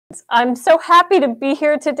I'm so happy to be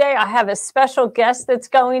here today. I have a special guest that's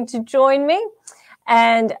going to join me.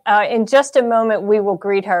 And in just a moment, we will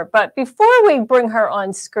greet her. But before we bring her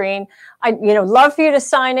on screen, I love for you to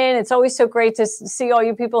sign in. It's always so great to see all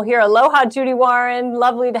you people here. Aloha, Judy Warren.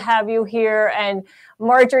 Lovely to have you here. And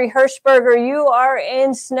Marjorie Hirschberger, you are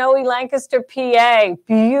in snowy Lancaster, PA.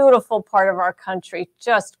 Beautiful part of our country.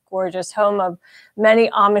 Just gorgeous. Home of many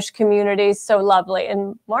Amish communities. So lovely.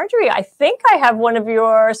 And Marjorie, I think I have one of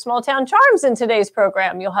your small town charms in today's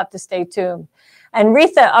program. You'll have to stay tuned. And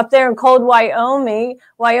Retha up there in cold Wyoming,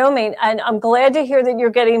 and I'm glad to hear that you're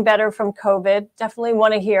getting better from COVID. Definitely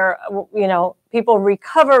want to hear, people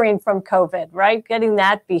recovering from COVID, right? Getting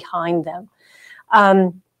that behind them.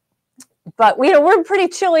 But we're pretty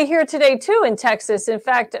chilly here today too in Texas. In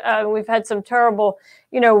fact, we've had some terrible,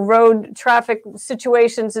 road traffic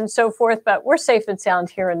situations and so forth, but we're safe and sound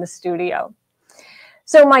here in the studio.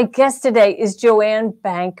 So my guest today is Joanne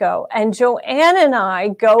Banko, and Joanne and I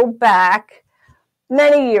go back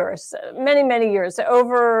many years,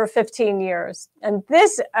 over 15 years. And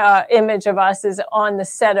this image of us is on the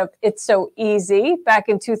set of It's So Easy back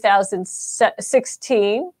in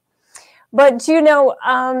 2016. But,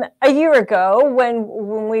 a year ago,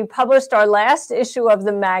 when we published our last issue of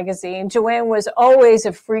the magazine, Joanne was always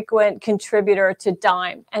a frequent contributor to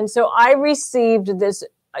Dime. And so I received this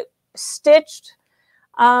stitched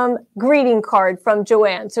greeting card from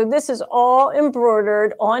Joanne. So this is all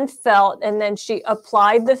embroidered on felt, and then she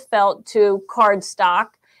applied the felt to cardstock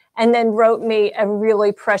and then wrote me a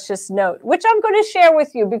really precious note, which I'm going to share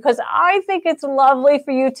with you because I think it's lovely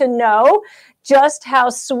for you to know just how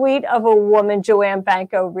sweet of a woman Joanne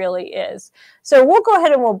Banko really is. So we'll go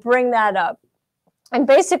ahead and we'll bring that up. And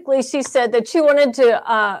basically she said that she wanted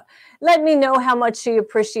to let me know how much she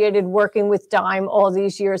appreciated working with Dime all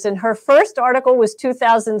these years. And her first article was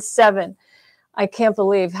 2007. I can't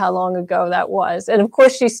believe how long ago that was. And of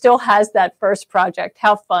course, she still has that first project.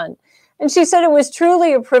 How fun. And she said it was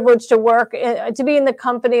truly a privilege to work, to be in the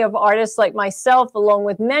company of artists like myself, along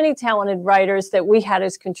with many talented writers that we had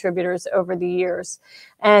as contributors over the years.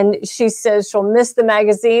 And she says she'll miss the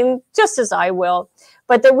magazine, just as I will,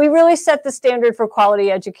 but that we really set the standard for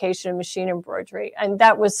quality education in machine embroidery. And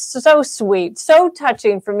that was so sweet, so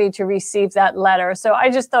touching for me to receive that letter. So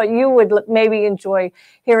I just thought you would maybe enjoy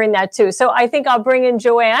hearing that too. So I think I'll bring in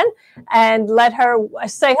Joanne and let her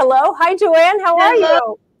say hello. Hi, Joanne, how are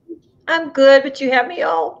you? I'm good, but you have me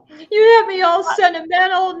all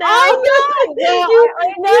sentimental now. I know.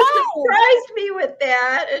 You surprised me with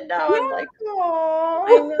that, and now I'm like, oh.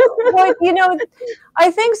 I know. Well, I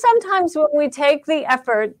think sometimes when we take the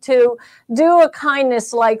effort to do a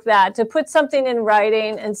kindness like that, to put something in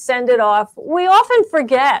writing and send it off, we often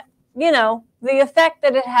forget, the effect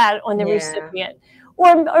that it had on the recipient.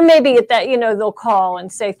 Or maybe at that, they'll call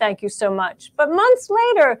and say, thank you so much. But months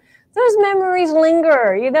later, those memories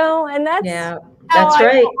linger, and that's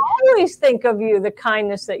right. I always think of you, the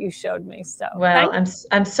kindness that you showed me. So well,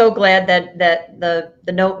 I'm so glad that the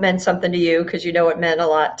note meant something to you, because it meant a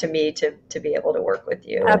lot to me to be able to work with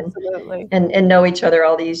you. Absolutely. And know each other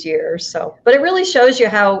all these years. So, but it really shows you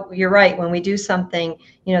how you're right when we do something,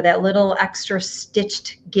 that little extra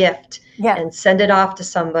stitched gift. Yeah. And send it off to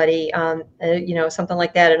somebody, something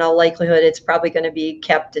like that. In all likelihood, it's probably going to be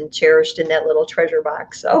kept and cherished in that little treasure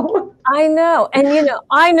box. So I know. And,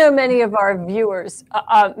 I know many of our viewers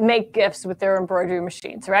make gifts with their embroidery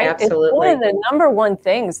machines, right? Absolutely. It's one of the number one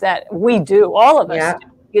things that we do, all of us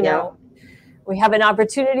do, We have an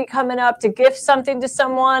opportunity coming up to gift something to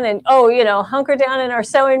someone and, hunker down in our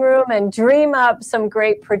sewing room and dream up some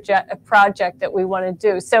great project that we want to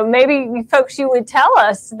do. So maybe, folks, you would tell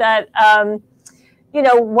us that,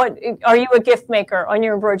 what are you a gift maker on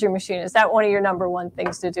your embroidery machine? Is that one of your number one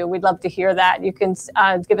things to do? We'd love to hear that. You can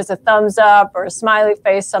give us a thumbs up or a smiley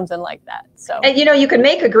face, something like that. So, and you can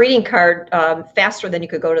make a greeting card faster than you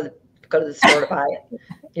could go to the store to buy it.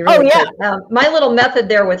 You really could. My little method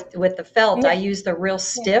there with the felt, I use the real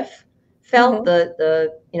stiff felt.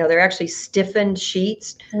 Mm-hmm. They're actually stiffened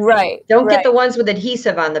sheets. Right. Don't get the ones with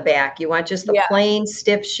adhesive on the back. You want just the plain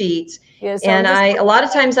stiff sheets. Yeah, so and a lot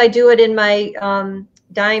of times I do it in my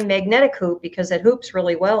Dime magnetic hoop because it hoops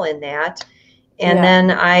really well in that. And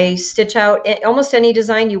then I stitch out almost any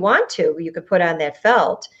design you want to. You could put on that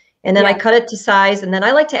felt, and then I cut it to size, and then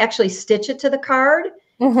I like to actually stitch it to the card.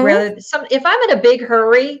 Mm-hmm. Rather, if I'm in a big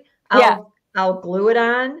hurry, I'll glue it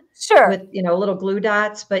on with little glue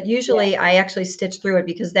dots. But usually I actually stitch through it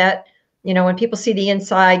because that when people see the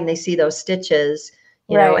inside and they see those stitches,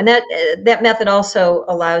 and that method also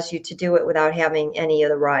allows you to do it without having any of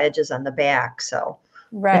the raw edges on the back. So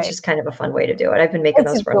Right. It's just kind of a fun way to do it. I've been making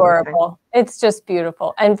those for a long time. It's just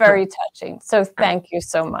beautiful and very touching. So thank you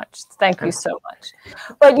so much. Thank you so much.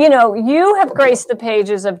 But, you know, you have graced the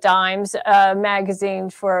pages of Dimes magazine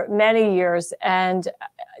for many years, and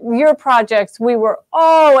your projects, we were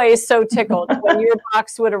always so tickled when your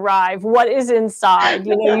box would arrive. What is inside?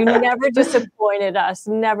 You know, you never disappointed us,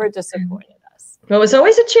 never disappointed us. Well, it was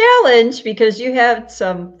always a challenge because you had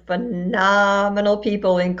some phenomenal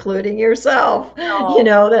people, including yourself, you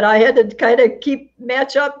know, that I had to kind of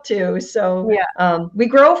match up to. So we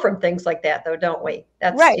grow from things like that, though, don't we?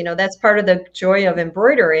 That's, you know, that's part of the joy of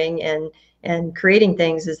embroidering and creating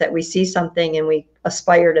things, is that we see something and we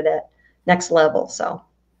aspire to that next level. So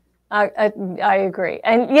I agree.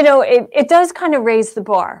 And, you know, it does kind of raise the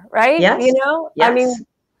bar, right? Yes. You know, I mean,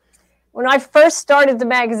 when I first started the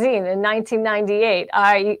magazine in 1998,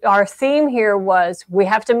 our theme here was we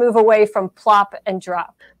have to move away from plop and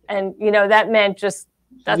drop. And, you know, that meant just,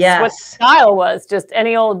 that's what the style was. Just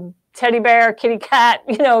any old teddy bear, kitty cat,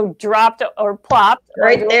 you know, dropped or plopped.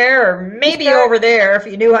 Right there, or maybe over there if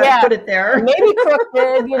you knew how to put it there. Maybe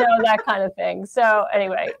crooked, you know, that kind of thing. So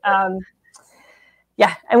anyway,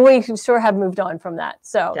 yeah, and we sure have moved on from that.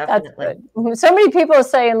 So that's good. So many people are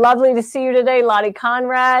saying, lovely to see you today, Lottie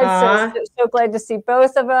Conrad. So glad to see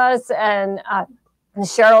both of us. And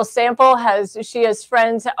Cheryl Sample has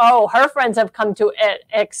friends. Oh, her friends have come to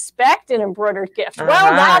expect an embroidered gift. Well,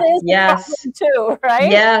 that is too, right?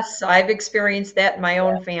 Yes, I've experienced that in my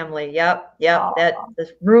own family. Yep. That the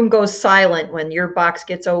room goes silent when your box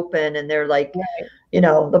gets open, and they're like, you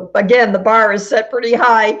know, the bar is set pretty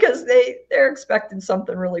high because they're expecting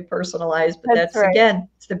something really personalized. But that's again,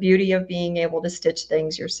 it's the beauty of being able to stitch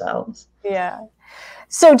things yourselves. Yeah.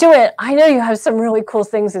 So, Joanne, I know you have some really cool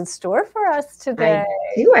things in store for us today.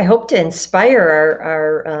 I do. I hope to inspire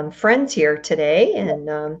our friends here today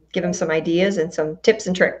and give them some ideas and some tips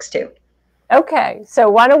and tricks too. Okay, so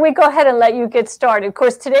why don't we go ahead and let you get started. Of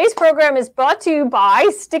course, today's program is brought to you by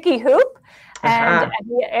Sticky Hoop. And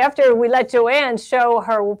after we let Joanne show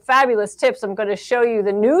her fabulous tips, I'm going to show you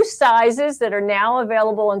the new sizes that are now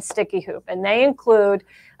available in Sticky Hoop. And they include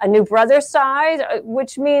a new brother size,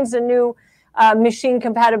 which means a new machine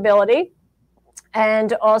compatibility,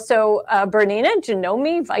 and also Bernina,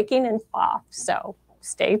 Janome, Viking, and Pfaff. So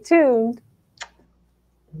stay tuned.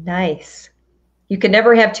 Nice. You can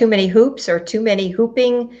never have too many hoops or too many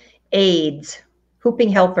hooping aids, hooping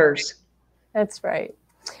helpers. That's right.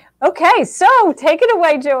 Okay, so take it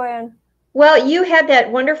away, Joanne. Well, you had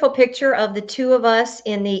that wonderful picture of the two of us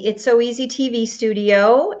in the It's So Easy TV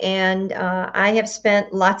studio, and I have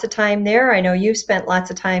spent lots of time there. I know you've spent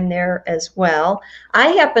lots of time there as well. I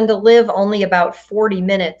happen to live only about 40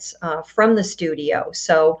 minutes from the studio,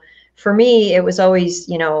 so for me, it was always,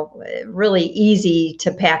 you know, really easy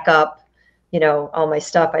to pack up, you know, all my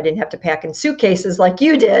stuff. I didn't have to pack in suitcases like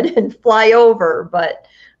you did and fly over, but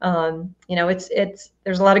you know,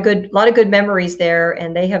 there's a lot of good memories there,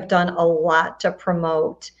 and they have done a lot to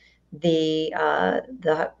promote the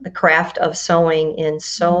craft of sewing in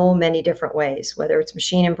so many different ways, whether it's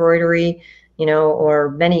machine embroidery, you know, or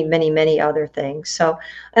many other things. So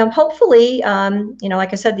hopefully, you know,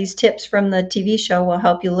 like I said, these tips from the TV show will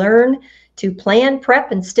help you learn to plan,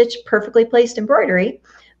 prep, and stitch perfectly placed embroidery.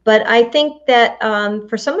 But I think that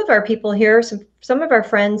for some of our people here, some of our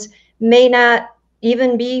friends may not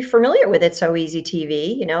even be familiar with It's So Easy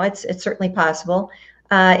TV. You know, it's certainly possible.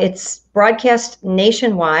 It's broadcast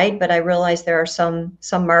nationwide, but I realize there are some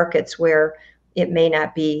markets where it may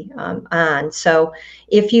not be on. So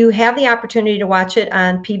if you have the opportunity to watch it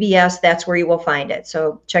on PBS, that's where you will find it.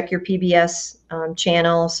 So check your PBS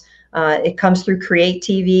channels. It comes through Create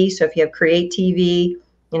TV. So if you have Create TV,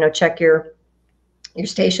 you know, check your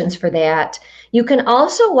stations for that. You can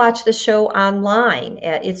also watch the show online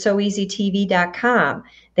at itsoeasytv.com.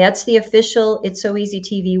 That's the official It's So Easy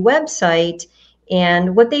TV website.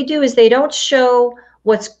 And what they do is they don't show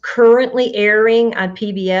what's currently airing on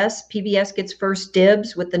PBS. PBS gets first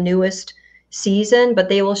dibs with the newest season, but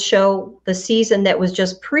they will show the season that was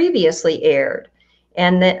just previously aired.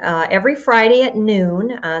 And every Friday at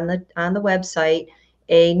noon on the website,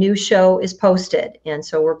 a new show is posted. And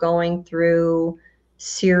so we're going through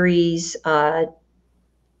series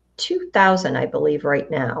 2000, I believe, right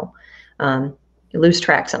now. You lose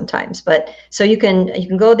track sometimes, but so you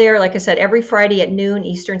can go there. Like I said, every Friday at noon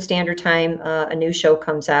Eastern Standard Time, a new show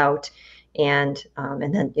comes out, and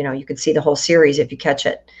then, you know, you can see the whole series if you catch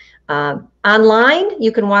it. Online,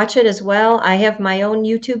 you can watch it as well. I have my own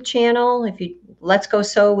YouTube channel. If you Let's Go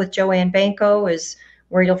Sew with Joanne Banko is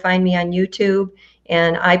where you'll find me on YouTube,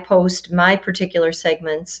 and I post my particular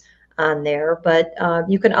segments on there. But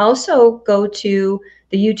you can also go to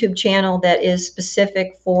the YouTube channel that is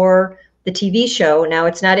specific for the TV show. Now,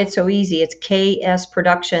 it's not It's So Easy. It's KS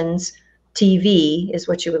Productions TV is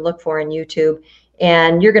what you would look for in YouTube.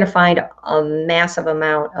 And you're going to find a massive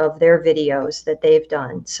amount of their videos that they've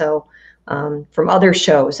done. So from other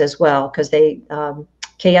shows as well, because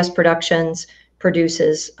KS Productions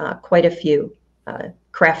produces quite a few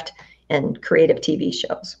craft and creative TV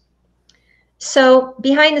shows. So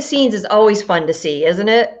behind the scenes is always fun to see, isn't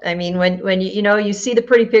it? I mean, when you see the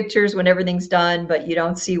pretty pictures when everything's done, but you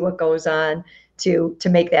don't see what goes on to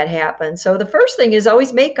make that happen. So the first thing is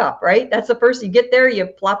always makeup, right? That's the first. You get there, you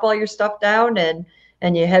plop all your stuff down,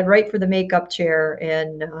 and you head right for the makeup chair.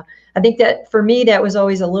 And I think that for me, that was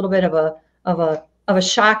always a little bit of a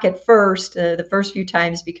shock at first, the first few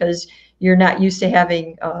times, because you're not used to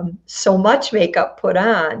having so much makeup put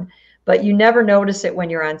on. But you never notice it when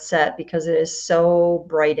you're on set because it is so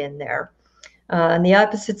bright in there. On the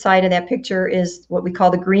opposite side of that picture is what we call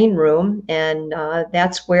the green room, and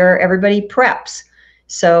that's where everybody preps.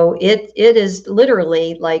 So it is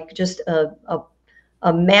literally like just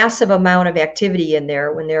a massive amount of activity in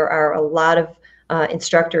there when there are a lot of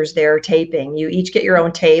instructors there taping. You each get your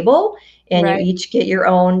own table, and you each get your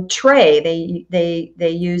own tray. They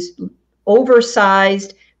use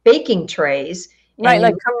oversized baking trays. Right,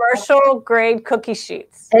 like commercial grade cookie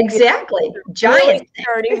sheets. Exactly. Giant. Really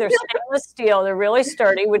sturdy. They're stainless steel. They're really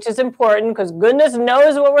sturdy, which is important because goodness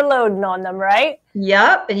knows what we're loading on them, right?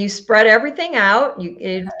 Yep. And you spread everything out.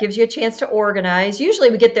 It gives you a chance to organize.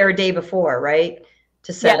 Usually we get there a day before, right,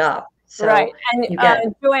 to set up. So right.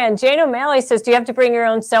 And Joanne, Jane O'Malley says, do you have to bring your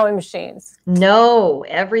own sewing machines? No,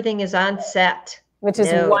 everything is on set. Which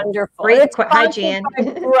is wonderful. Great. It's Hi, Jan.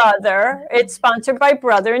 Brother. It's sponsored by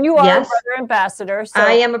Brother, and you are a Brother ambassador. So.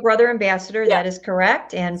 I am a Brother ambassador. That is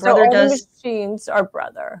correct. And Brother all the machines are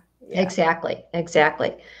Brother. Yeah.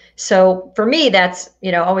 Exactly. So for me, that's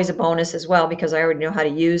always a bonus as well because I already know how to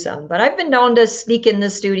use them. But I've been known to sneak in the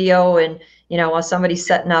studio and while somebody's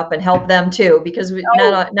setting up and help them too, because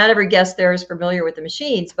not every guest there is familiar with the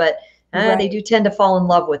machines, but they do tend to fall in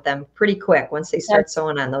love with them pretty quick once they start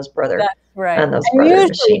sewing on those Brother. That's right. On those and Brother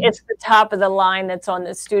usually machines. It's the top of the line that's on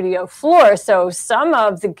the studio floor. So some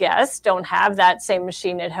of the guests don't have that same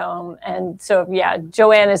machine at home. And so,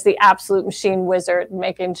 Joanne is the absolute machine wizard,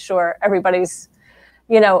 making sure everybody's,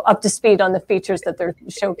 up to speed on the features that they're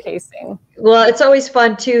showcasing. Well, it's always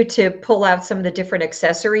fun too to pull out some of the different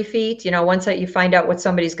accessory feet. Once that you find out what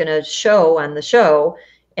somebody's going to show on the show,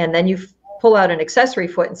 and then you pull out an accessory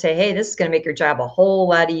foot and say, hey, this is going to make your job a whole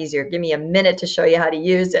lot easier. Give me a minute to show you how to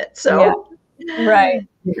use it. So, right.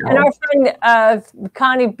 And our friend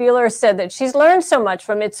Connie Beeler said that she's learned so much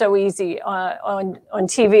from It's So Easy on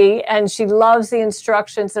TV, and she loves the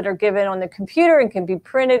instructions that are given on the computer and can be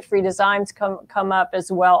printed. Free designs come up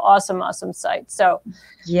as well. Awesome site. So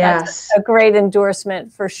that's a great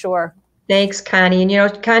endorsement for sure. Thanks, Connie.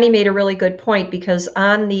 And Connie made a really good point because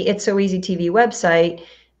on the It's So Easy TV website,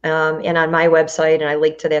 and on my website, and I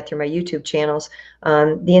link to that through my YouTube channels,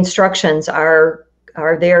 the instructions are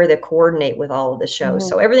there that coordinate with all of the shows.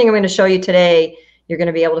 So everything I'm going to show you today, you're going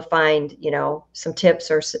to be able to find, some tips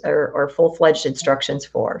or full-fledged instructions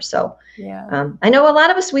for. So I know a lot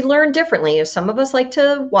of us, we learn differently. Some of us like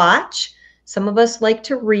to watch, some of us like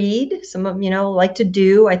to read, some of like to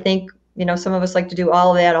do. I think some of us like to do all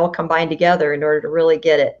of that all combined together in order to really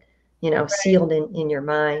get it sealed in your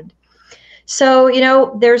mind. So,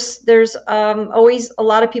 there's always a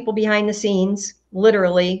lot of people behind the scenes,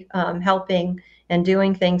 literally helping and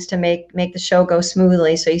doing things to make the show go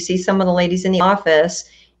smoothly. So you see some of the ladies in the office,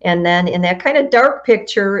 and then in that kind of dark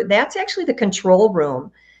picture, that's actually the control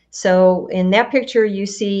room. So in that picture, you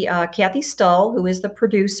see Kathy Stull, who is the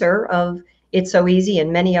producer of It's So Easy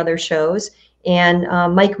and many other shows, and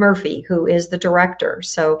Mike Murphy, who is the director.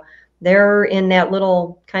 So they're in that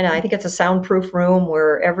little kind of, I think it's a soundproof room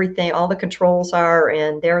where all the controls are,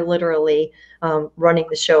 and they're literally running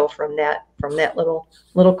the show from that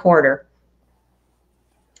little corner.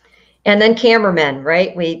 And then cameramen,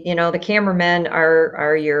 right? The cameramen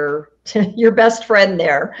are your best friend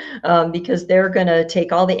there because they're going to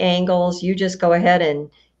take all the angles. You just go ahead and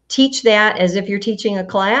teach that as if you're teaching a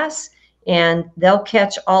class, and they'll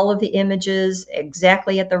catch all of the images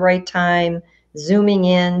exactly at the right time, zooming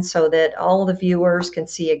in so that all the viewers can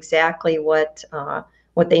see exactly what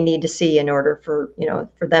they need to see in order for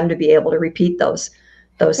them to be able to repeat those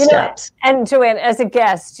steps. And Joanne, as a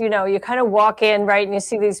guest, you kind of walk in, right, and you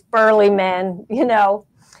see these burly men,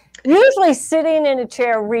 usually sitting in a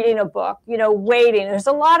chair reading a book, waiting. There's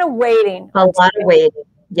a lot of waiting.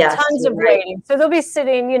 Yes. Tons of waiting. So they'll be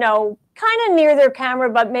sitting, kind of near their camera,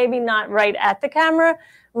 but maybe not right at the camera,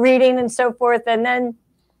 reading and so forth. And then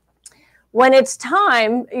when it's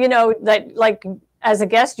time, you know, that like as a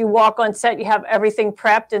guest, you walk on set, you have everything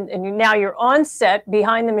prepped, and now you're on set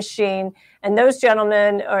behind the machine, and those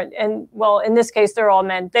gentlemen well, in this case, they're all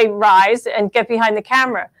men, they rise and get behind the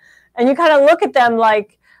camera. And you kind of look at them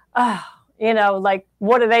like, oh, you know, like,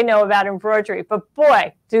 what do they know about embroidery? But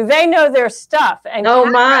boy, do they know their stuff. And oh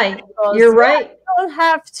my, you're right. You don't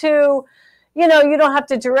have to, you know, you don't have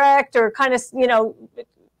to direct or kind of, you know,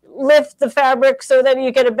 lift the fabric so that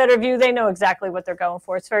you get a better view. They know exactly what they're going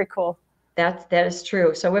for. It's very cool. That is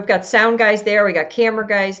true. So we've got sound guys there, we got camera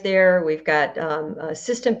guys there, we've got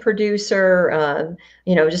assistant producer,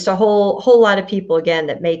 you know, just a whole lot of people again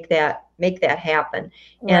that make that happen.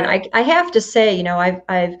 Right. And I have to say, you know,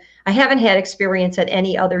 I haven't had experience at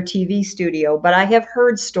any other TV studio, but I have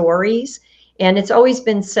heard stories, and it's always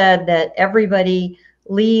been said that everybody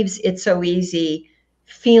leaves It's So Easy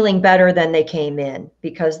feeling better than they came in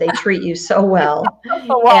because they treat you so well.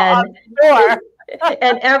 Well, sure.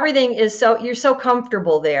 And everything is you're so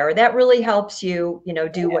comfortable there. That really helps you, you know,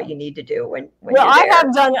 do what you need to do when you're there. I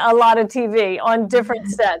have done a lot of TV on different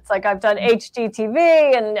sets. Like I've done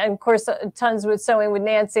HGTV and of course tons with Sewing with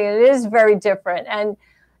Nancy. And it is very different. And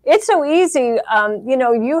It's So Easy. You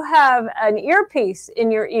know, you have an earpiece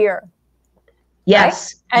in your ear.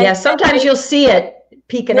 Yes. Right? Yes. Sometimes you'll see it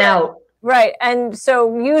peeking out. Right. And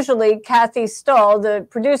so usually Kathy Stahl, the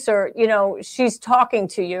producer, you know, she's talking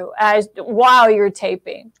to you while you're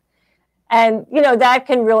taping. And, you know, that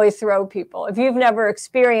can really throw people. If you've never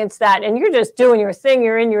experienced that and you're just doing your thing,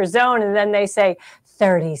 you're in your zone, and then they say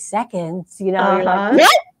 30 seconds, you know, you're like,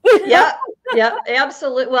 what? Yeah,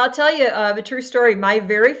 absolutely. Well, I'll tell you a true story. My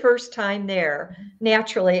very first time there,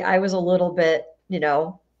 naturally, I was a little bit, you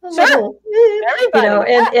know, sure. You know,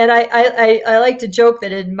 and I like to joke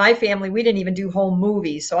that in my family we didn't even do home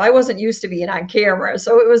movies, so I wasn't used to being on camera,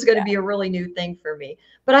 so it was going to be a really new thing for me.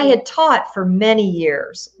 But I had taught for many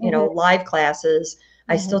years, you know, live classes.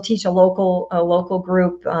 I still teach a local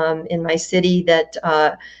group in my city that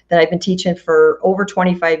I've been teaching for over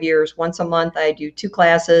 25 years. Once a month, I do 2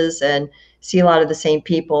 classes and see a lot of the same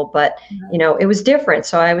people. But you know, it was different.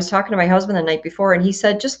 So I was talking to my husband the night before, and he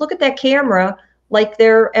said, "Just look at that camera." Like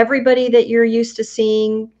they're everybody that you're used to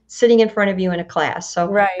seeing sitting in front of you in a class.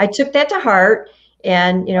 So I took that to heart.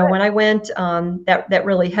 And, you know, when I went, that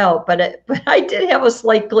really helped. But I did have a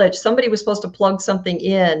slight glitch. Somebody was supposed to plug something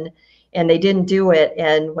in and they didn't do it.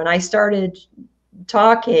 And when I started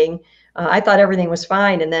talking, I thought everything was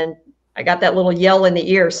fine. And then I got that little yell in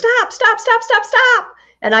the ear, stop, stop, stop, stop, stop.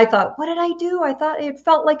 And I thought, what did I do? I thought it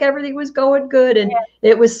felt like everything was going good. And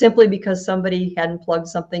it was simply because somebody hadn't plugged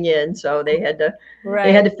something in. So they had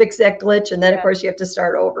to fix that glitch. And then, of course, you have to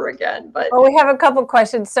start over again. But well, we have a couple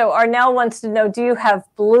questions. So Arnell wants to know, do you have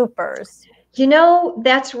bloopers? You know,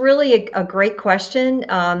 that's really a great question.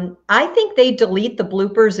 I think they delete the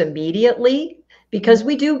bloopers immediately because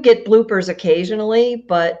we do get bloopers occasionally,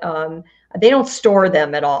 but they don't store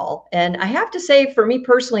them at all. And I have to say, for me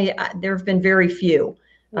personally, there have been very few.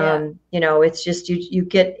 You know, it's just you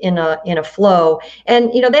get in a flow,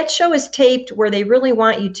 and you know that show is taped where they really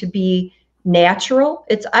want you to be natural.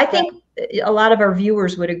 I think a lot of our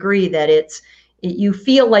viewers would agree that you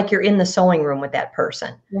feel like you're in the sewing room with that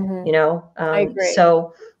person. You know, I agree.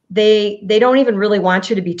 So they don't even really want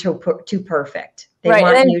you to be too perfect. They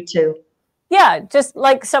want you to. Yeah, just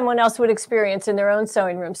like someone else would experience in their own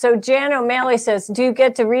sewing room. So Jan O'Malley says, do you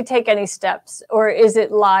get to retake any steps, or is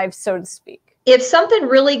it live, so to speak? If something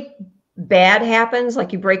really bad happens,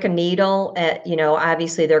 like you break a needle, you know,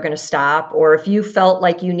 obviously they're going to stop. Or if you felt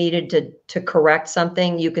like you needed to correct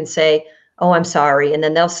something, you can say, "Oh, I'm sorry," and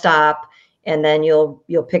then they'll stop, and then you'll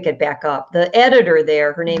pick it back up. The editor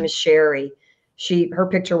there, her name is Sherry. Her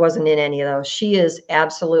picture wasn't in any of those. She is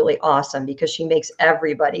absolutely awesome because she makes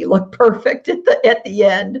everybody look perfect at the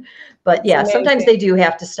end. But yeah, sometimes they do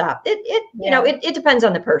have to stop. You know, it depends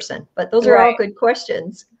on the person. But those are all good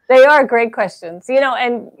questions. They are great questions, you know,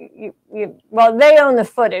 and well, they own the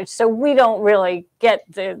footage, so we don't really get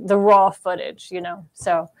the raw footage, you know.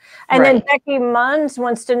 So, and then Becky Munns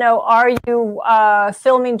wants to know, are you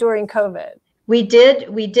filming during COVID? We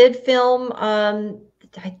did film. I'm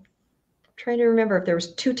trying to remember if there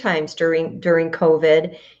was 2 times during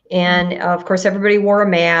COVID, and of course everybody wore a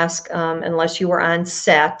mask unless you were on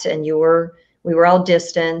set, and we were all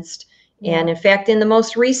distanced. And in fact, in the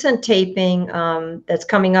most recent taping that's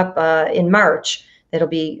coming up in March, that'll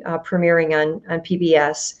be premiering on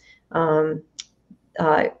PBS,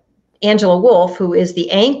 Angela Wolf, who is the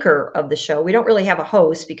anchor of the show. We don't really have a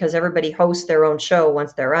host because everybody hosts their own show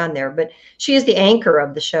once they're on there, but she is the anchor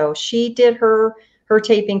of the show. She did her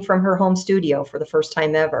taping from her home studio for the first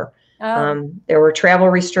time ever. There were travel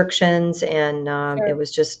restrictions, and Sure. it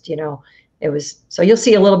was just, it was, so you'll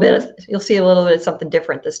see a little bit of something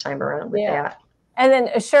different this time around with that. And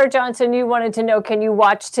then Cher Johnson, you wanted to know, can you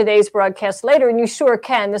watch today's broadcast later? And you sure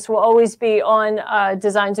can. This will always be on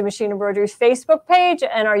Designs and Machine Embroidery's Facebook page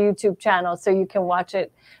and our YouTube channel, so you can watch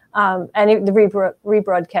it and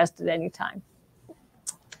rebroadcast at any time.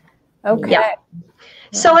 Okay. Yeah.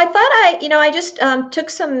 So I thought I just took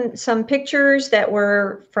some pictures that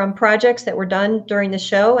were from projects that were done during the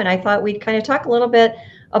show, and I thought we'd kind of talk a little bit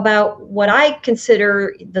about what I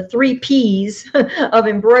consider the 3 Ps of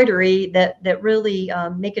embroidery that really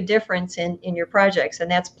make a difference in your projects, and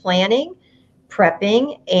that's planning,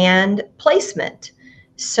 prepping, and placement.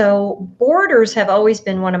 So borders have always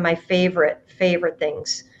been one of my favorite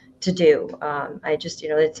things to do. I just,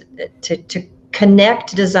 it's to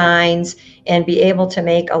connect designs and be able to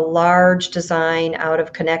make a large design out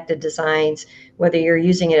of connected designs, whether you're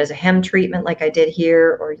using it as a hem treatment like I did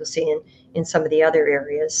here, or you'll see in some of the other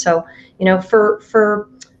areas. So,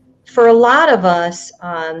 for a lot of us,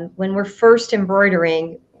 when we're first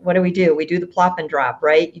embroidering, what do? We do the plop and drop,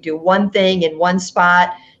 right? You do one thing in one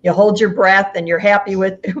spot, you hold your breath, and you're happy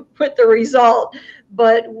with the result.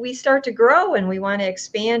 But we start to grow, and we want to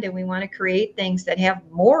expand, and we want to create things that have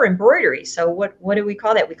more embroidery. So what do we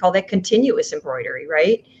call that? We call that continuous embroidery,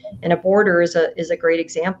 right? And a border is a great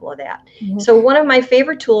example of that. Mm-hmm. So one of my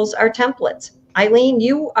favorite tools are templates. Eileen,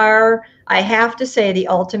 you are, I have to say, the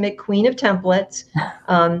ultimate queen of templates.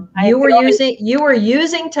 You were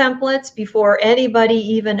using templates before anybody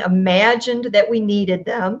even imagined that we needed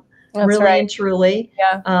them. That's really right. And truly.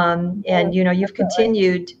 Yeah. And you've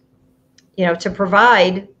continued to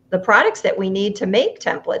provide the products that we need to make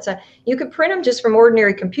templates. You could print them just from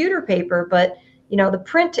ordinary computer paper, but the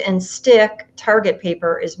print and stick Target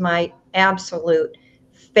paper is my absolute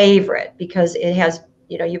favorite, because it has,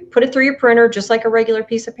 you put it through your printer just like a regular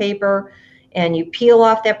piece of paper, and you peel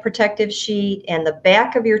off that protective sheet, and the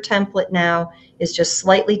back of your template now is just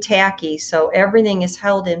slightly tacky, so everything is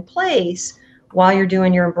held in place while you're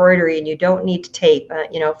doing your embroidery, and you don't need to tape.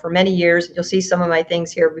 For many years, you'll see some of my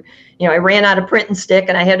things here, I ran out of print and stick,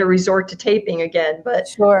 and I had to resort to taping again. But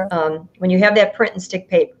sure. When you have that print and stick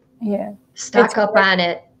paper, stock up on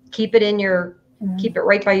it, keep it in your, keep it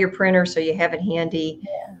right by your printer so you have it handy.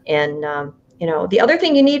 Yeah. And the other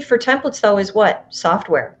thing you need for templates, though, is what?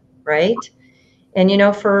 Software, right? And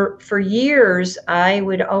for years, I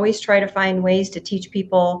would always try to find ways to teach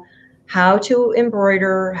people how to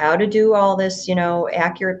embroider, how to do all this,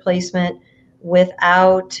 accurate placement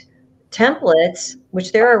without templates,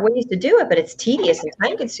 which there are ways to do it, but it's tedious and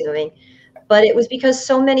time consuming. But it was because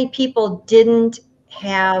so many people didn't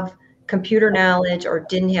have computer knowledge or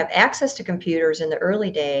didn't have access to computers in the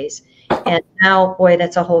early days. And now, boy,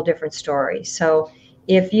 that's a whole different story. So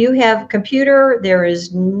if you have a computer, there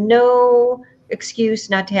is no excuse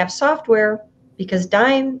not to have software, because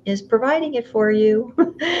Dime is providing it for you.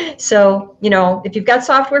 So, if you've got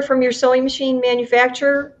software from your sewing machine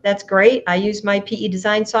manufacturer, that's great. I use my PE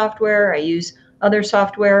design software. I use other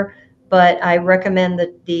software, but I recommend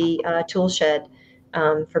the Tool Shed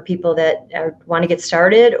for people that want to get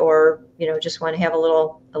started, or just want to have a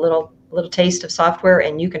little taste of software,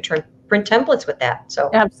 and you can print templates with that. So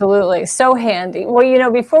absolutely, so handy.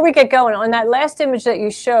 Well, before we get going, on that last image that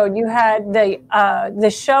you showed, you had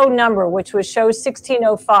the show number, which was show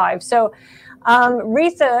 1605. So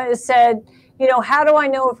Retha said, how do I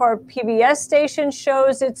know if our PBS station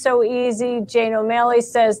shows it so easy? Jane O'Malley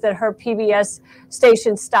says that her PBS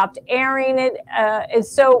station stopped airing it.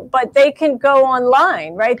 But they can go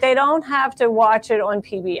online, right? They don't have to watch it on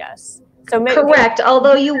PBS. So correct.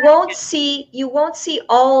 Although you won't see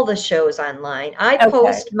all the shows online. I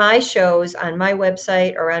post my shows on my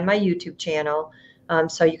website or on my YouTube channel,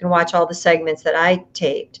 so you can watch all the segments that I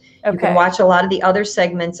taped. You can watch a lot of the other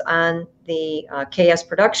segments on the KS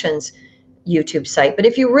Productions YouTube site. But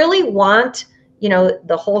if you really want,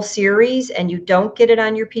 the whole series and you don't get it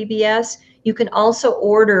on your PBS, you can also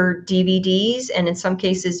order DVDs, and in some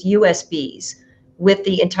cases USBs. With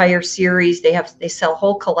the entire series. They sell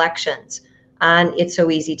whole collections on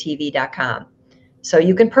itsoeasytv.com. So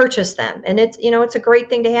you can purchase them. And it's, it's a great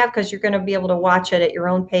thing to have, because you're going to be able to watch it at your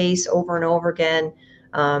own pace over and over again.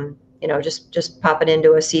 Just pop it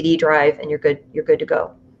into a CD drive and you're good to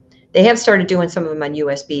go. They have started doing some of them on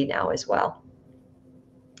USB now as well.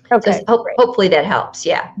 Okay. So hopefully that helps.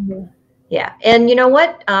 Yeah. Mm-hmm. Yeah. And you know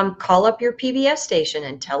what? Call up your PBS station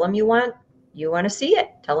and tell them you want to see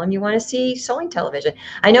it. Tell them you want to see sewing television.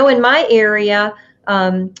 I know in my area,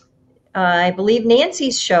 I believe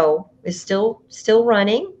Nancy's show is still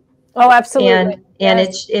running. Oh, absolutely. And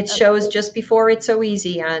it shows just before It's So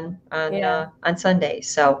Easy on Sundays.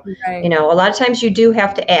 So, right. you know, a lot of times you do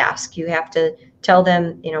have to ask. You have to tell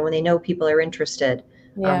them, you know, when they know people are interested,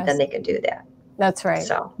 then they can do that. That's right.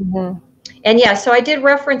 So, and yeah, so I did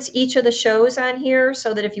reference each of the shows on here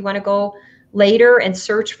so that if you want to go later and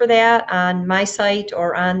search for that on my site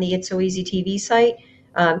or on the It's So Easy TV site,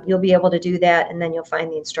 you'll be able to do that, and then you'll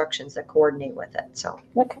find the instructions that coordinate with it. So,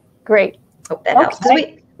 okay, great. Hope that helps.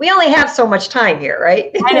 Because we only have so much time here, right?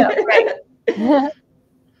 I know, right?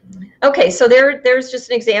 Okay, so there's just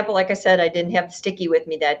an example. Like I said, I didn't have the sticky with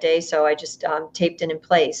me that day, so I just taped it in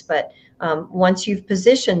place. But once you've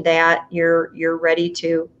positioned that, you're ready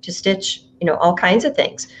to stitch, you know, all kinds of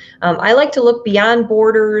things. I like to look beyond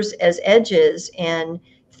borders as edges and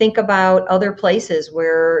think about other places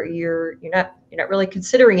where you're not really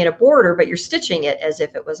considering it a border, but you're stitching it as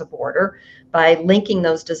if it was a border by linking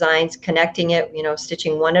those designs, connecting it, you know,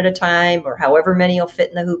 stitching one at a time or however many will fit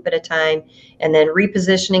in the hoop at a time, and then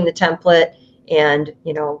repositioning the template and,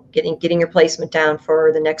 you know, getting your placement down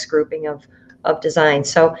for the next grouping of designs.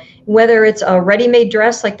 So whether it's a ready-made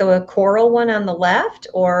dress like the coral one on the left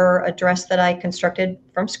or a dress that I constructed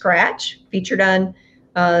from scratch, featured on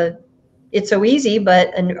It's So Easy,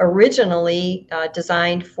 but originally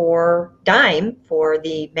designed for Dime for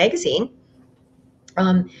the magazine.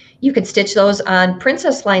 You can stitch those on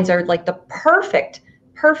princess lines. Are like the perfect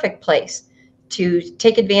place to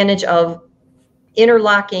take advantage of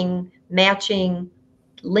interlocking, matching,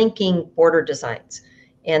 linking border designs.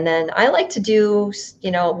 And then I like to do,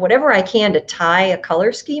 you know, whatever I can to tie a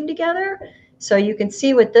color scheme together. So you can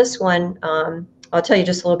see with this one, I'll tell you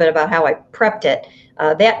just a little bit about how I prepped it.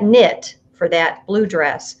 That knit for that blue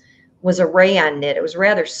dress was a rayon knit. It was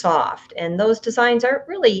rather soft, and those designs aren't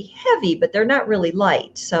really heavy, but they're not really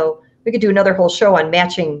light. So we could do another whole show on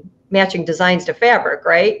matching designs to fabric,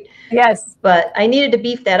 right? Yes. But I needed to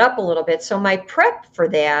beef that up a little bit. So my prep for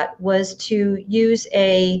that was to use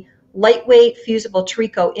a lightweight fusible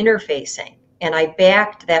tricot interfacing, and I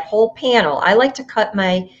backed that whole panel. I like to cut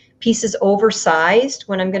my pieces oversized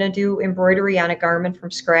when I'm going to do embroidery on a garment from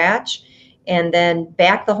scratch, and then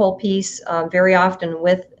back the whole piece very often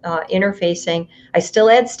with interfacing. I still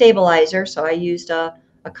add stabilizer, so I used a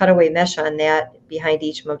cutaway mesh on that behind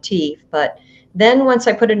each motif. But then once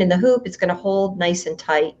I put it in the hoop, it's going to hold nice and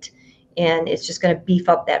tight, and it's just going to beef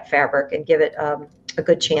up that fabric and give it a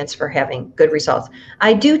good chance for having good results.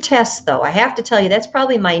 I do test, though. I have to tell you, that's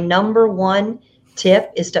probably my #1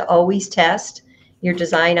 tip, is to always test your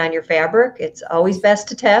design on your fabric. It's always best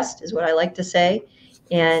to test, is what I like to say.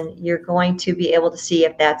 And you're going to be able to see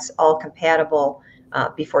if that's all compatible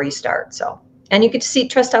before you start. So, and you get to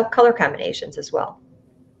trust out color combinations as well.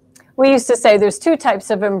 We used to say there's 2 types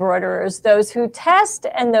of embroiderers: those who test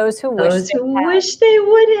and those who wish they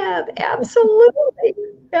would have. Absolutely.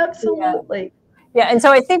 Absolutely. Yeah, and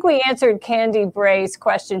so I think we answered Candy Bray's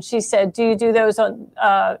question. She said, do you do those on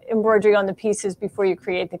embroidery on the pieces before you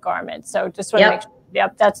create the garment? So just want to make sure.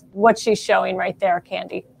 Yep, that's what she's showing right there,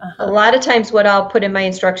 Candy. A lot of times what I'll put in my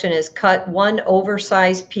instruction is cut one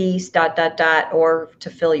oversized piece, ... or to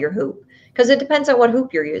fill your hoop, because it depends on what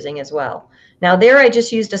hoop you're using as well. Now there I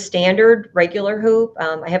just used a standard regular hoop.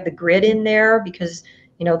 I have the grid in there because,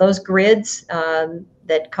 you know, those grids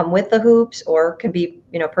that come with the hoops or can be,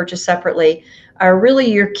 you know, purchased separately are really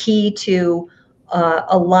your key to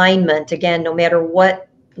alignment. Again, no matter what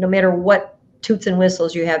toots and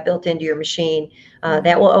whistles you have built into your machine,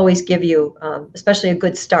 that will always give you, especially a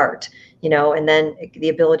good start, you know, and then the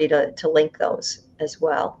ability to link those as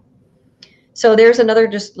well. So there's another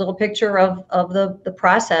just little picture of the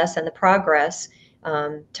process and the progress,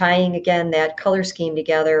 tying again that color scheme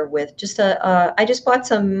together with just I just bought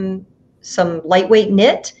some lightweight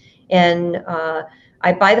knit, and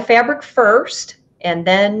I buy the fabric first and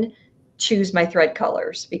then choose my thread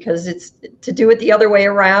colors, because it's to do it the other way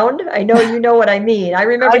around. I know you know what I mean. I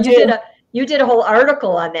remember you did a whole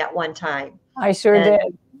article on that one time. I sure did.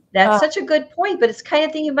 That's such a good point, but it's the kind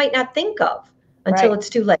of thing you might not think of until it's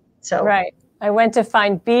too late. So I went to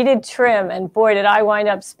find beaded trim, and boy, did I wind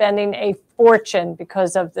up spending a fortune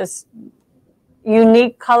because of this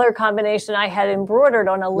unique color combination I had embroidered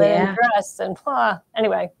on a linen dress. And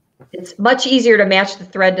anyway, it's much easier to match the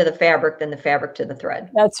thread to the fabric than the fabric to the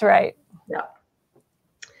thread. That's right. Yeah.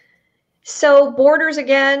 So borders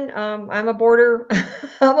again. I'm a border.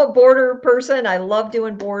 I'm a border person. I love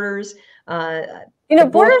doing borders. You know,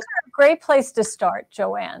 borders are a great place to start,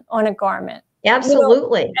 Joanne, on a garment.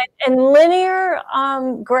 Absolutely. You know, and linear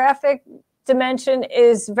graphic dimension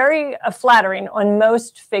is very flattering on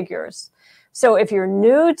most figures. So if you're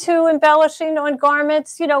new to embellishing on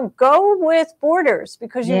garments, you know, go with borders,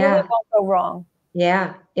 because you really won't go wrong.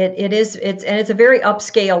 Yeah, it is. It's a very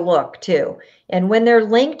upscale look too. And when they're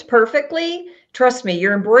linked perfectly, trust me,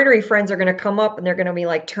 your embroidery friends are going to come up and they're going to be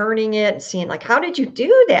like turning it and seeing like, how did you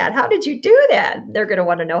do that? How did you do that? They're going to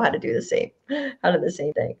want to know how to do the same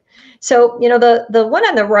thing. So, you know, the one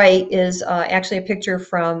on the right is actually a picture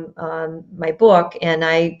from my book. And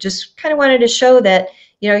I just kind of wanted to show that,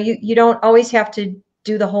 you know, you don't always have to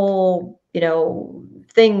do the whole, you know,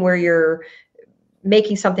 thing where you're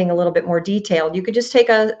making something a little bit more detailed. You could just take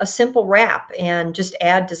a simple wrap and just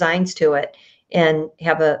add designs to it and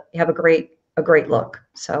have a great look.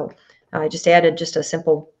 So I just added just a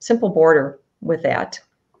simple border with that.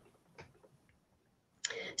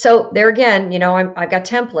 So there again, you know, I've got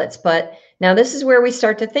templates, but now this is where we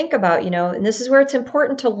start to think about, you know, and this is where it's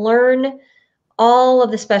important to learn all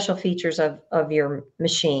of the special features of your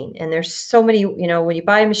machine. And there's so many, you know, when you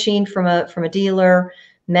buy a machine from a dealer,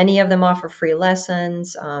 many of them offer free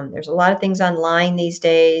lessons. There's a lot of things online these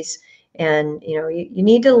days. And, you know, you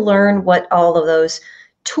need to learn what all of those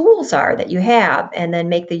tools are that you have, and then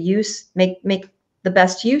make the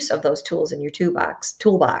best use of those tools in your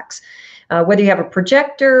toolbox. Whether you have a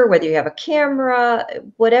projector, whether you have a camera,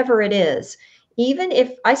 whatever it is. Even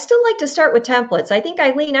if I still like to start with templates. I think,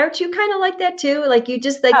 Eileen, aren't you kind of like that too? Like you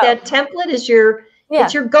just like that template is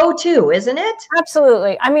it's your go-to, isn't it?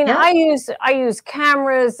 Absolutely. I mean, I use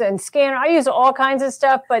cameras and scanner. I use all kinds of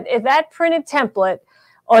stuff, but if that printed template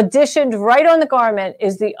auditioned right on the garment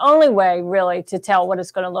is the only way really to tell what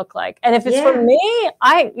it's going to look like. And if it's for me,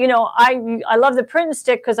 I love the print and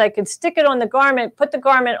stick, because I can stick it on the garment, put the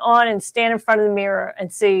garment on, and stand in front of the mirror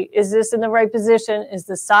and see, is this in the right position? Is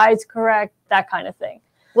the size correct? That kind of thing.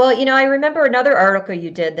 Well, you know, I remember another article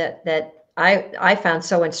you did that I found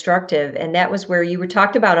so instructive, and that was where you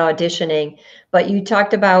talked about auditioning, but you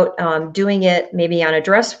talked about doing it maybe on a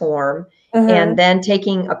dress form and then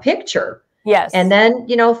taking a picture. Yes. And then,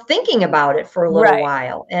 you know, thinking about it for a little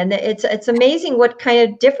while. And it's amazing what kind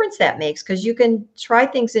of difference that makes, because you can try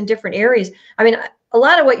things in different areas. I mean, a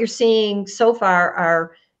lot of what you're seeing so far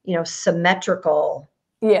are, you know, symmetrical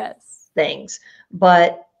things,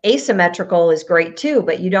 but asymmetrical is great too,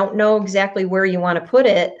 but you don't know exactly where you want to put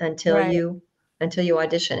it until you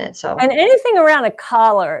audition it. So, and anything around a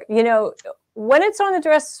collar, you know, when it's on the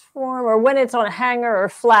dress form or when it's on a hanger or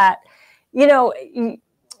flat, you know,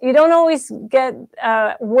 you don't always get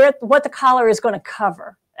what the collar is going to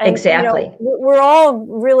cover. And, exactly. You know, we're all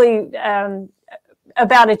really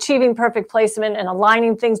about achieving perfect placement and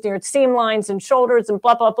aligning things near seam lines and shoulders and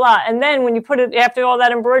blah, blah, blah. And then when you put it, after all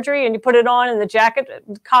that embroidery, and you put it on and the jacket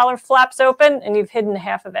collar flaps open and you've hidden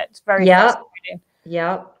half of it. It's very frustrating.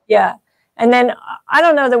 Yeah. And then I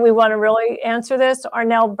don't know that we want to really answer this.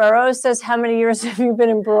 Arnell Burrows says, how many years have you been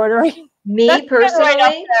embroidering? Me personally, right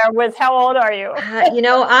up there with how old are you? You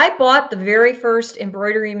know, I bought the very first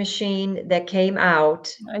embroidery machine that came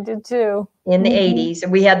out. I did too. In the 80s,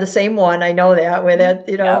 and we had the same one. I know that with it,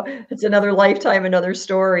 you know, it's another lifetime, another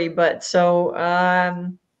story. But so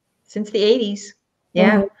since the 80s,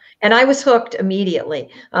 and I was hooked immediately.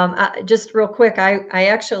 Just real quick,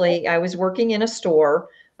 I was working in a store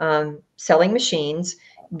selling machines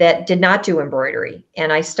that did not do embroidery,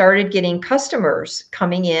 and I started getting customers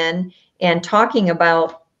coming in and talking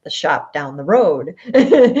about the shop down the road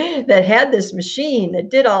that had this machine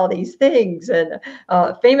that did all these things. And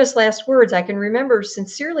famous last words, I can remember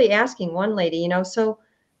sincerely asking one lady, you know, so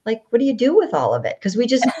like, what do you do with all of it? Because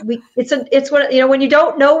it's what, you know, when you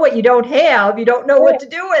don't know what you don't have, you don't know what to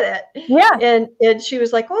do with it. Yeah. And she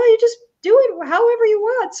was like, well, you just do it however you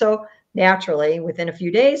want. So naturally, within a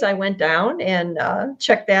few days, I went down and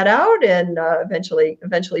checked that out, and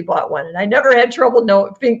eventually bought one. And I never had trouble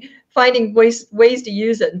finding ways to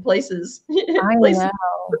use it in places. I know.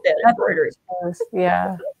 With that embroidery.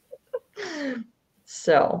 Yeah.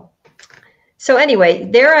 So anyway,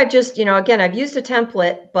 there I've just, you know, again, I've used a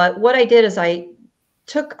template, but what I did is I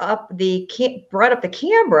brought up the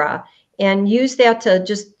camera and used that to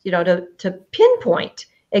just, you know, to pinpoint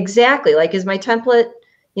exactly, like, is my template,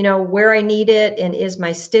 you know, where I need it, and is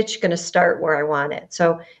my stitch going to start where I want it?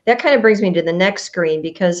 So that kind of brings me to the next screen,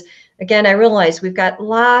 because again, I realize we've got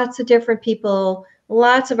lots of different people,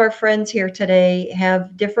 lots of our friends here today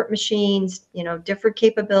have different machines, you know, different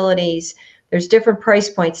capabilities. There's different price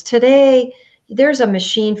points. Today, there's a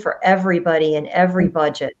machine for everybody in every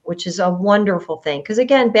budget, which is a wonderful thing. Because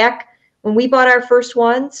again, back when we bought our first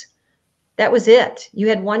ones, that was it. You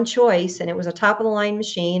had one choice, and it was a top of the line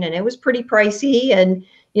machine, and it was pretty pricey, and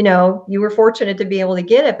you know, you were fortunate to be able to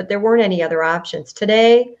get it, but there weren't any other options.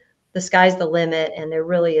 Today, the sky's the limit, and there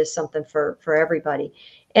really is something for everybody.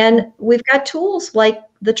 And we've got tools like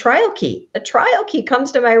the trial key. A trial key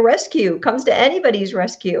comes to my rescue, comes to anybody's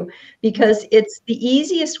rescue, because it's the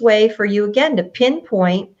easiest way for you, again, to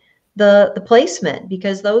pinpoint the placement,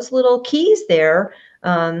 because those little keys there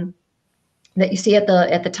that you see at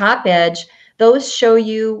the top edge, those show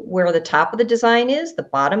you where the top of the design is, the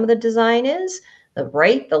bottom of the design is, the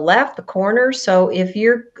right, the left, the corners. So if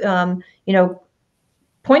you're, you know,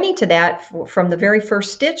 pointing to that from the very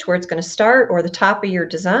first stitch where it's going to start, or the top of your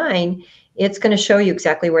design, it's going to show you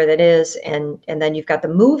exactly where that is. And then you've got the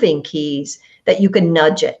moving keys that you can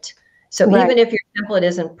nudge it. So even if your template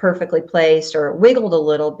isn't perfectly placed or wiggled a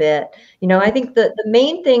little bit, you know, I think the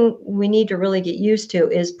main thing we need to really get used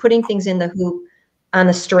to is putting things in the hoop on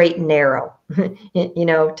the straight and narrow, you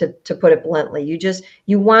know, to put it bluntly.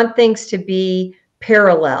 You want things to be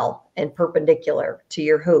parallel and perpendicular to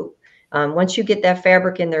your hoop. Once you get that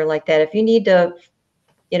fabric in there like that, if you need to,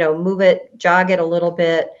 you know, move it, jog it a little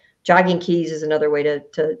bit, jogging keys is another way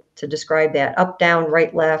to describe that. Up, down,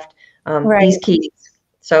 right, left, these keys.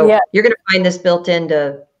 So you're going to find this built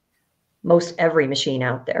into most every machine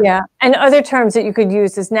out there. Yeah. And other terms that you could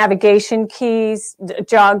use is navigation keys,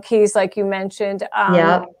 jog keys, like you mentioned.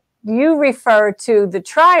 You refer to the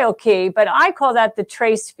trial key, but I call that the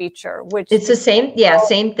trace feature, which it's the same. Yeah.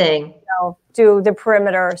 Same thing. You know, do the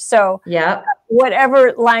perimeter. So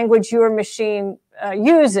whatever language your machine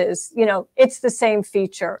uses, you know, it's the same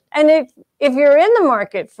feature. And if you're in the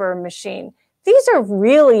market for a machine, these are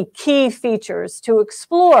really key features to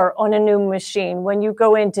explore on a new machine when you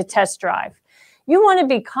go into test drive. You want to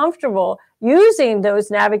be comfortable using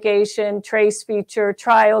those navigation, trace feature,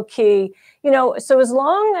 trial key, you know, so as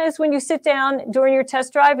long as when you sit down during your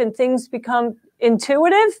test drive and things become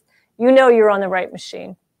intuitive, you know you're on the right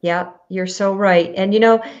machine. Yeah, you're so right. And, you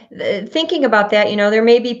know, thinking about that, you know, there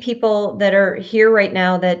may be people that are here right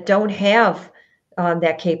now that don't have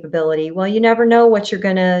that capability. Well, you never know what you're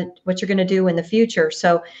gonna do in the future.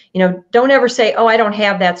 So, you know, don't ever say, oh, I don't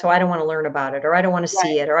have that, so I don't want to learn about it, or I don't want to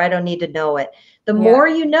see it, or I don't need to know it. The more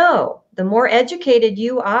you know, the more educated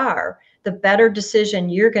you are, the better decision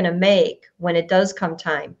you're going to make when it does come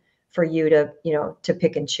time for you to, you know, to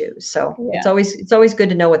pick and choose. So it's always good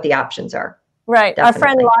to know what the options are. Right. Definitely. Our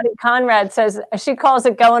friend Lottie Conrad says she calls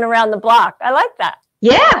it going around the block. I like that.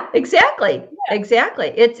 Yeah, exactly.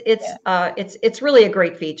 Exactly. It's really a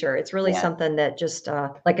great feature. It's really something that just,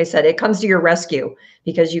 like I said, it comes to your rescue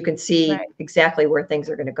because you can see exactly where things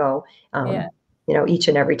are going to go, you know, each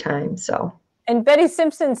and every time. So. And Betty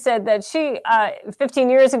Simpson said that she, 15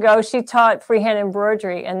 years ago, she taught freehand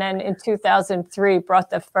embroidery, and then in 2003 brought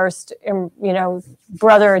the first, you know,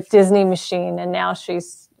 Brother Disney machine, and now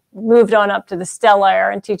she's moved on up to the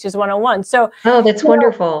Stellar and teaches 101. So, oh, that's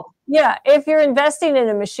wonderful. Yeah, if you're investing in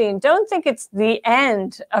a machine, don't think it's the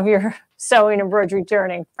end of your sewing embroidery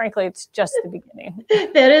journey. Frankly, it's just the beginning.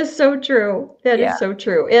 That is so true. That is so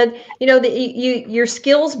true. And you know, your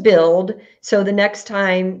skills build, so the next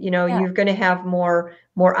time, you know, you're going to have more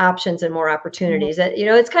options and more opportunities. You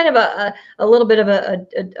know, it's kind of a little bit of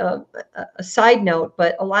a side note,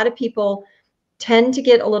 but a lot of people tend to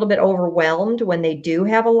get a little bit overwhelmed when they do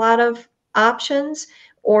have a lot of options,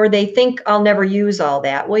 or they think I'll never use all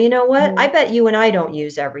that. Well, you know what? I bet you and I don't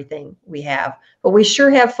use everything we have, but we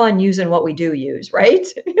sure have fun using what we do use, right?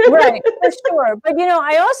 Right, for sure. But, you know,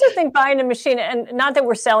 I also think buying a machine, and not that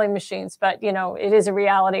we're selling machines, but, you know, it is a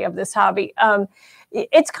reality of this hobby.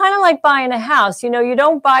 It's kind of like buying a house. You know, you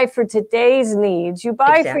don't buy for today's needs. You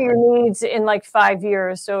buy for your needs in like 5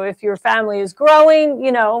 years. So if your family is growing,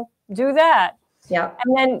 you know, do that. Yeah.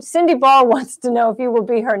 And then Cindy Ball wants to know if you will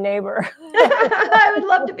be her neighbor. I would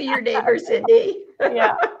love to be your neighbor, Cindy.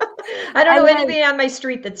 Yeah. I don't know anybody on my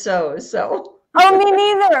street that sews, so. Oh, me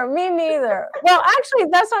neither. Me neither. Well, actually,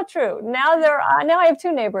 that's not true. Now I have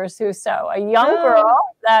two neighbors who sew. A young girl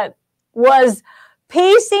that was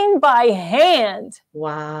piecing by hand.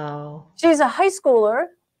 Wow. She's a high schooler,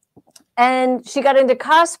 and she got into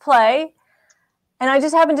cosplay. And I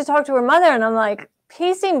just happened to talk to her mother, and I'm like,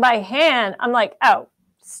 piecing by hand. I'm like, oh,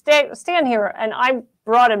 stand here. And I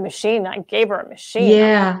brought a machine. I gave her a machine.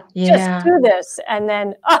 Yeah. Just do this. And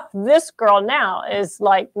then this girl now is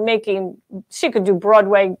like she could do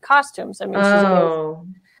Broadway costumes. I mean, she's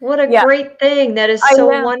amazing. What a great thing. That is so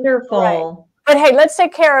wonderful. Right. But hey, let's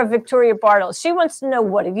take care of Victoria Bartles. She wants to know,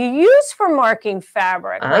 what do you use for marking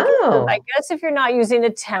fabric? Like, I guess if you're not using a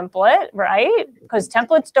template, right? Because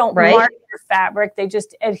templates don't mark your fabric. They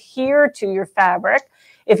just adhere to your fabric.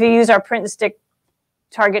 If you use our print and stick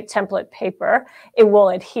Target template paper, it will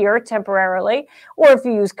adhere temporarily. Or if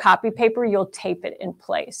you use copy paper, you'll tape it in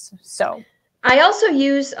place. So I also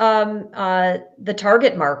use the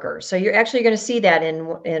target marker. So you're actually going to see that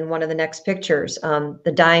in one of the next pictures,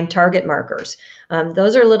 the dime target markers.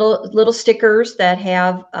 Those are little stickers that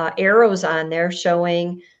have arrows on there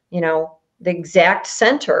showing, the exact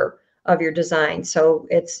center of your design. So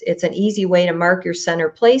it's an easy way to mark your center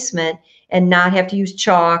placement and not have to use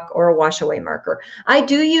chalk or a wash away marker. I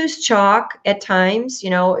do use chalk at times,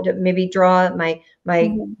 to maybe draw my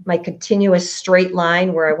continuous straight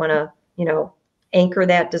line where I want to, anchor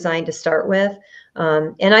that design to start with.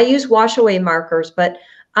 And I use wash away markers, but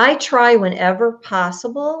I try whenever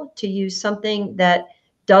possible to use something that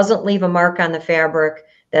doesn't leave a mark on the fabric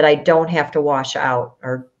that I don't have to wash out,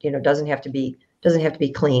 or, doesn't have to be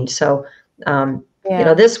cleaned. So,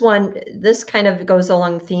 this kind of goes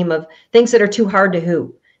along the theme of things that are too hard to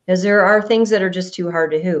hoop, because there are things that are just too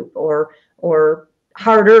hard to hoop, or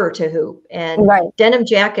harder to hoop, and denim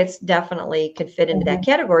jackets definitely could fit into that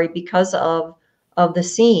category because of the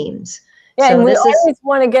seams. Yeah, so and we always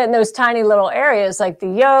want to get in those tiny little areas like the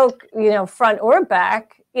yoke, front or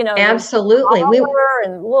back, absolutely.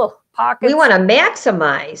 Pockets. We want to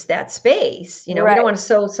maximize that space. We don't want to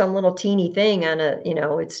sew some little teeny thing on a,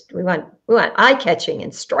 we want eye-catching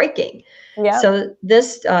and striking. Yeah. So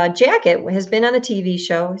this jacket has been on the TV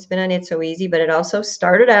show. It's been on It's So Easy, but it also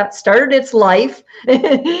started its life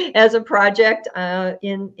as a project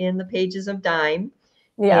in the pages of Dime.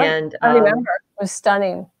 Yeah, and I remember it was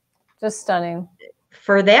stunning, just stunning.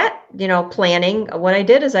 For that, planning, what I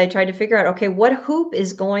did is I tried to figure out, okay, what hoop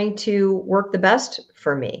is going to work the best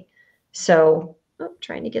for me? So I'm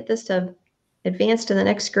trying to get this to advance to the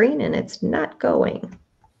next screen, and it's not going.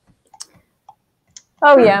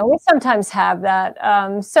 Oh, yeah, we sometimes have that.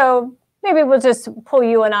 So maybe we'll just pull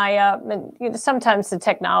you and I up. And sometimes the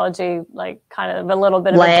technology, like, kind of a little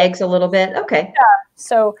bit lags a little bit. Okay. Yeah.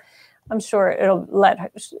 So I'm sure it'll let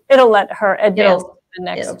her advance to the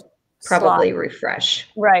next. Probably slot. Refresh.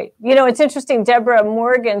 Right. It's interesting. Deborah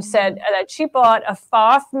Morgan said that she bought a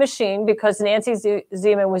Pfaff machine because Nancy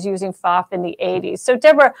Zeman was using Pfaff in the 80s. So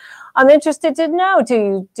Deborah, I'm interested to know,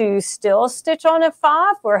 do you still stitch on a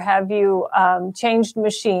Pfaff, or have you changed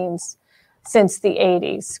machines since the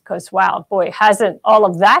 80s? Because, wow, boy, hasn't all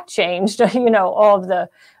of that changed, all of the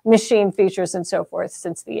machine features and so forth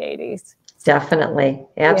since the 80s. Definitely.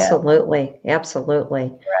 Absolutely. Yeah.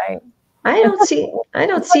 Absolutely. Right. I don't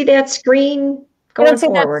see that screen going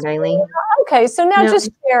forward, Eileen. Okay, so now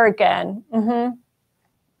just share again.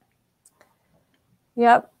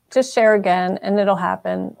 Yep, just share again, and it'll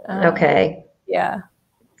happen. Okay. Yeah.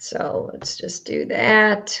 So let's just do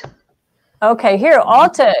that. Okay, here,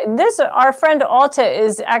 Alta. Our friend Alta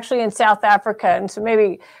is actually in South Africa, and so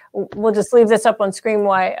maybe we'll just leave this up on screen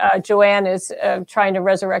while Joanne is trying to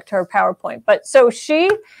resurrect her PowerPoint. But so she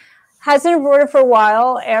hasn't embroidered for a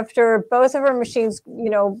while after both of her machines,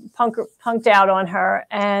 punked out on her.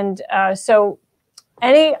 And so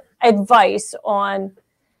any advice on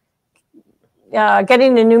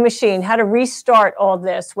getting a new machine, how to restart all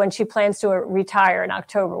this when she plans to retire in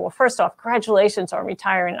October? Well, first off, congratulations on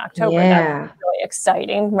retiring in October. Yeah. That's really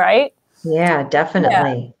exciting, right? Yeah,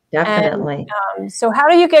 definitely. Yeah. Definitely. And, so how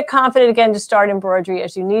do you get confident again to start embroidery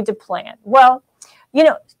as you need to plan? Well,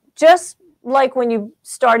 just like when you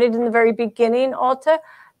started in the very beginning, Alta,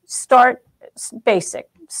 start basic.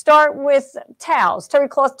 Start with towels, terry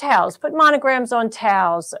cloth towels, put monograms on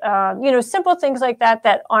towels, simple things like that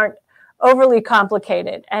that aren't overly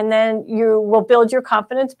complicated. And then you will build your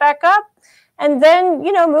confidence back up. And then,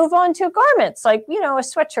 move on to garments like, a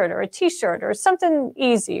sweatshirt or a t-shirt or something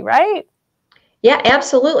easy, right? Yeah,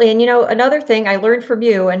 absolutely. And, another thing I learned from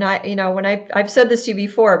you, and when I've said this to you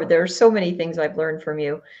before, but there are so many things I've learned from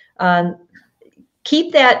you.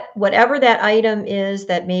 Keep that, whatever that item is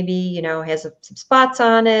that maybe, has some spots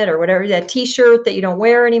on it, or whatever, that t-shirt that you don't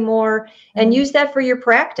wear anymore, and use that for your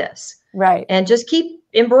practice. Right. And just keep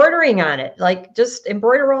embroidering on it. Like, just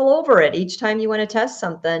embroider all over it each time you want to test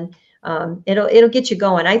something. It'll get you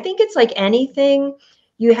going. I think it's like anything,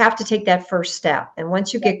 you have to take that first step. And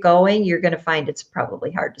once you get going, you're going to find it's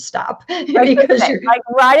probably hard to stop. Because you're like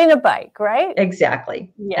riding a bike, right?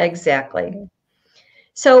 Exactly. Yeah. Exactly.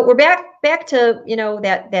 So we're back to,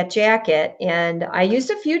 that jacket, and I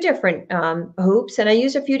used a few different hoops, and I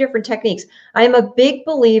used a few different techniques. I'm a big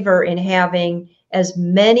believer in having as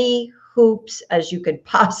many hoops as you could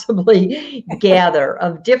possibly gather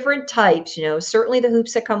of different types. Certainly the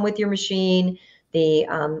hoops that come with your machine, the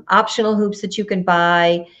optional hoops that you can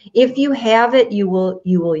buy. If you have it, you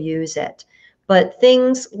will use it. But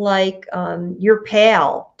things like your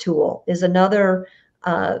PAL tool is another.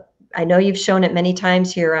 I know you've shown it many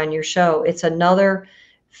times here on your show. It's another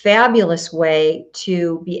fabulous way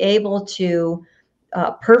to be able to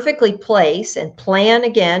perfectly place and plan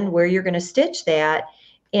again where you're going to stitch that.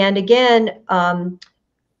 And again,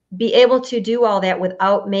 be able to do all that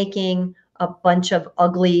without making a bunch of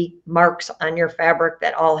ugly marks on your fabric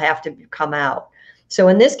that all have to come out. So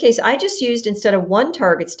in this case, I just used, instead of 1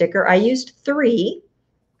 target sticker, I used 3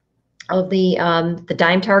 of the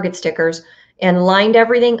dime target stickers and lined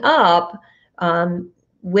everything up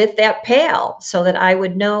with that pail so that I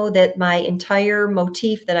would know that my entire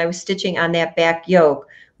motif that I was stitching on that back yoke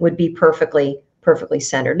would be perfectly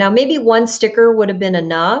centered. Now, maybe 1 sticker would have been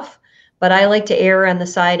enough, but I like to err on the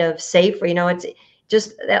side of safe. You know, it's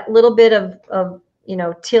just that little bit of you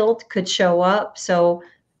know, tilt could show up. So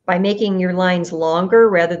by making your lines longer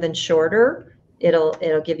rather than shorter,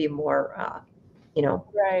 it'll give you more, you know,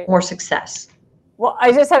 more success. Well,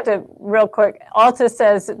 I just have to real quick. Alta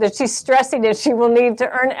says that she's stressing that she will need to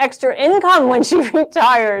earn extra income when she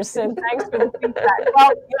retires. And thanks for the feedback.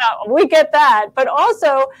 Well, yeah, we get that. But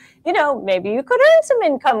also, you know, maybe you could earn some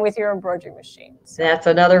income with your embroidery machine. So, that's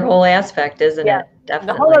another whole aspect, isn't it?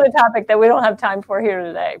 Definitely. The whole other topic that we don't have time for here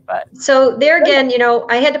today. But so there again, you know,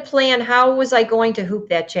 I had to plan how was I going to hoop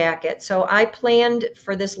that jacket. So I planned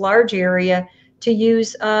for this large area to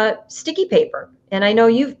use sticky paper. And I know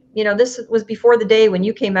you know, this was before the day when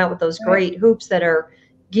you came out with those great hoops that are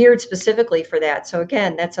geared specifically for that. So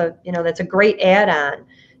again, that's a, you know, that's a great add-on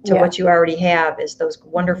to what you already have, is those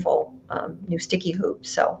wonderful new sticky hoops.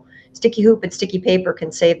 So sticky hoop and sticky paper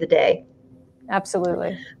can save the day.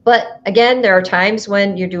 Absolutely. But again, there are times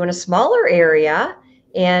when you're doing a smaller area.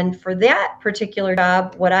 And for that particular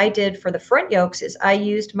job, what I did for the front yokes is I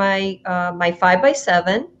used my my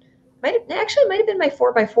 5x7. Might have been my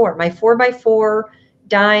 4x4. My 4x4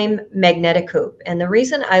 dime magnetic hoop. And the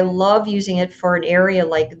reason I love using it for an area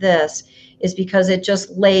like this is because it just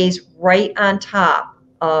lays right on top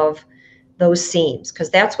of those seams, because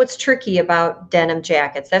that's what's tricky about denim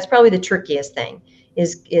jackets. That's probably the trickiest thing,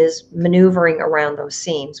 is maneuvering around those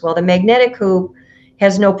seams. Well, the magnetic hoop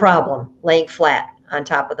has no problem laying flat on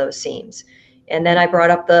top of those seams. And then I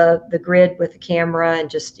brought up the grid with the camera and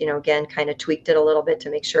just, you know, again, kind of tweaked it a little bit to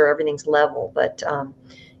make sure everything's level. But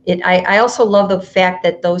I also love the fact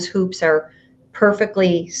that those hoops are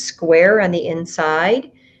perfectly square on the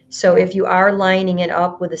inside. So if you are lining it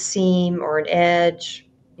up with a seam or an edge,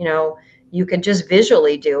 you know, you can just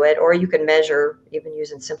visually do it, or you can measure even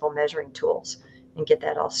using simple measuring tools and get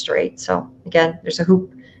that all straight. So again, there's a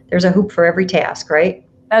hoop for every task, right?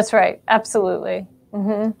 That's right. Absolutely.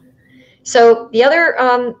 Mm-hmm. So the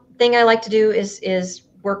other thing I like to do is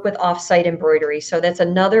work with off-site embroidery. So that's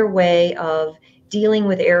another way of dealing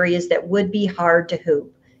with areas that would be hard to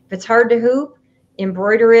hoop. If it's hard to hoop,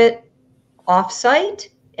 embroider it off-site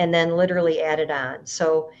and then literally add it on.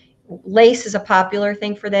 So lace is a popular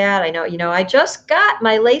thing for that. I know, you know, I just got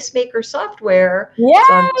my Lace Maker software. Yay!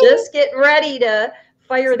 So I'm just getting ready to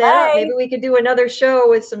fire that up. Maybe we could do another show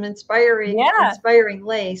with some inspiring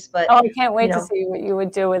lace. But oh, I can't wait to see what you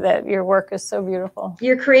would do with it. Your work is so beautiful.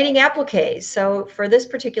 You're creating appliques. So for this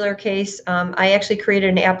particular case, I actually created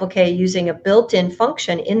an applique using a built-in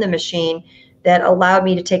function in the machine that allowed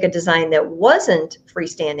me to take a design that wasn't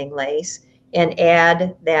freestanding lace and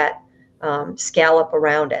add that scallop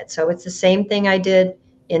around it. So it's the same thing I did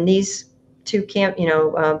in these two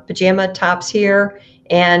pajama tops here.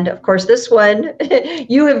 And of course, this one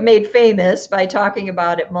you have made famous by talking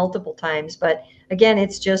about it multiple times. But again,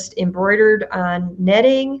 it's just embroidered on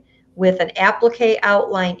netting with an applique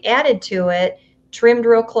outline added to it, trimmed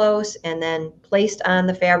real close, and then placed on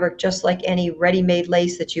the fabric just like any ready-made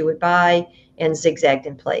lace that you would buy, and zigzagged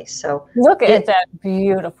in place. So look at that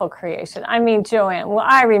beautiful creation. I mean, Joanne, well,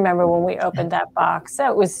 I remember when we opened that box,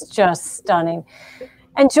 that was just stunning.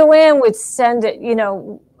 And Joanne would send it, you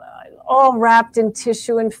know, all wrapped in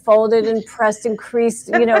tissue and folded and pressed and creased,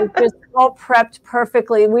 you know, just all prepped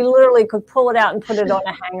perfectly. We literally could pull it out and put it on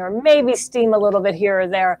a hanger, maybe steam a little bit here or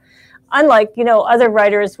there. Unlike, you know, other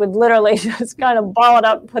writers would literally just kind of ball it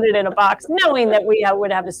up and put it in a box, knowing that we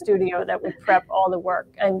would have a studio that would prep all the work.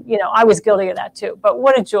 And, you know, I was guilty of that too. But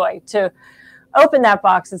what a joy to open that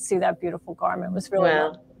box and see that beautiful garment. It was really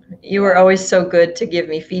nice. You were always so good to give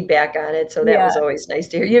me feedback on it, so that was always nice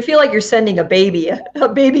to hear. You feel like you're sending a baby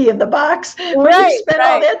in the box when you spend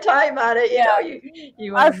all that time on it.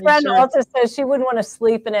 You know, our friend also says she wouldn't want to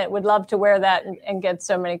sleep in it. Would love to wear that and get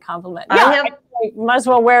so many compliments. I might as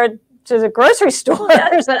well wear it to the grocery store.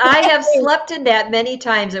 Yes, but I have slept in that many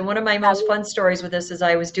times, and one of my most fun stories with this is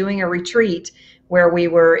I was doing a retreat where we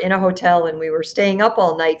were in a hotel and we were staying up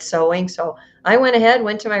all night sewing. So I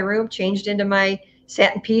went to my room, changed into my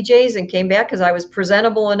sat in PJs and came back because I was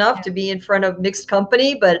presentable enough to be in front of mixed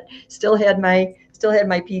company, but still had my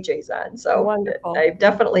PJs on. So wonderful. I've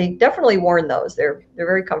definitely worn those. They're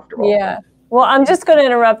very comfortable. Yeah. Well, I'm just going to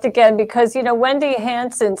interrupt again because, you know, Wendy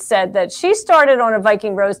Hansen said that she started on a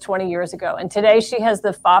Viking Rose 20 years ago, and today she has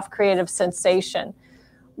the Pfaff Creative Sensation.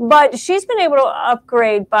 But she's been able to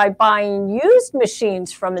upgrade by buying used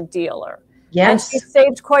machines from a dealer. Yes. And she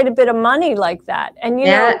saved quite a bit of money like that. And, you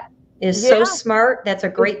know, is so smart. That's a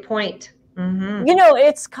great point. Mm-hmm. You know,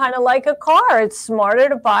 it's kind of like a car. It's smarter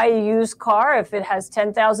to buy a used car. If it has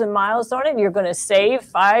 10,000 miles on it, you're going to save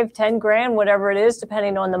 5, 10 grand, whatever it is,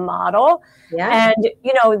 depending on the model. Yeah. And,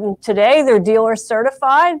 you know, today they're dealer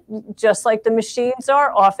certified, just like the machines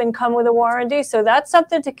are, often come with a warranty. So that's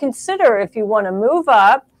something to consider if you want to move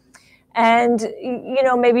up. And, you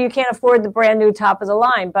know, maybe you can't afford the brand new top of the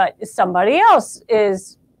line, but somebody else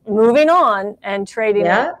is moving on and trading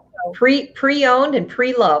it. Pre-owned and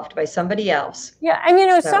pre-loved by somebody else. Yeah, and you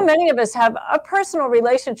know, so many of us have a personal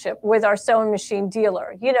relationship with our sewing machine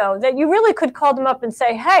dealer, you know, that you really could call them up and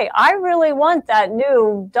say, hey, I really want that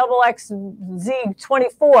new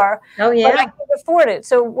XXZ24. Oh, yeah. But I can't afford it.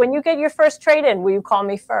 So when you get your first trade-in, will you call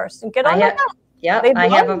me first and get on that? Yeah,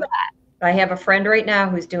 I have a friend right now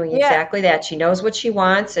who's doing exactly that. She knows what she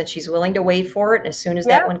wants and she's willing to wait for it. And as soon as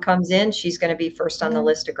that one comes in, she's going to be first on the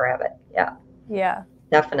list to grab it. Yeah. Yeah.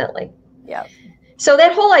 Definitely. Yeah. So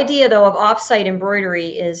that whole idea, though, of offsite embroidery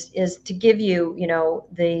is to give you, you know,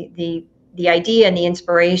 the idea and the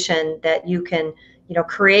inspiration that you can, you know,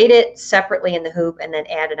 create it separately in the hoop and then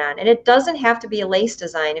add it on. And it doesn't have to be a lace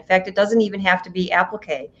design. In fact, it doesn't even have to be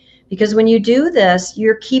applique, because when you do this,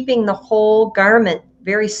 you're keeping the whole garment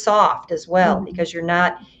very soft as well, because you're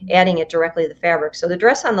not adding it directly to the fabric. So the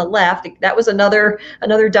dress on the left, that was another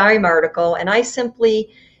dime article, and I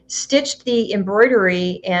simply stitched the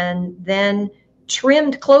embroidery and then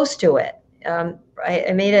trimmed close to it. I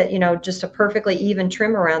made it, you know, just a perfectly even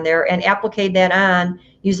trim around there and appliqued that on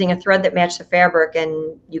using a thread that matched the fabric,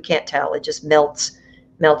 and you can't tell, it just melts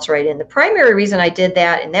right in. The primary reason I did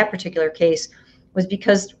that in that particular case was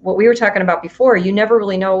because what we were talking about before, you never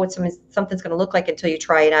really know what something's going to look like until you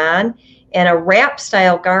try it on. And a wrap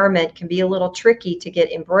style garment can be a little tricky to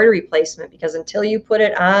get embroidery placement, because until you put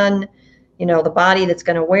it on, you know, the body that's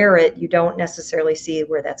going to wear it, you don't necessarily see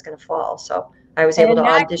where that's going to fall. So I was able to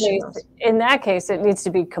audition those. In that case, it needs to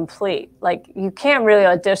be complete. Like, you can't really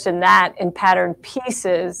audition that in patterned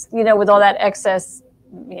pieces, you know, with all that excess.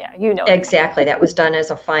 Yeah, you know. Exactly. That was done as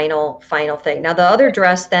a final thing. Now, the other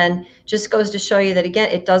dress then just goes to show you that, again,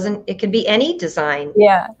 it can be any design.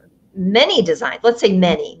 Yeah. Many designs, let's say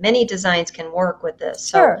many designs can work with this.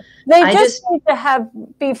 Sure. So they just need to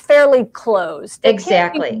be fairly closed. They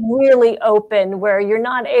exactly. Can't be really open where you're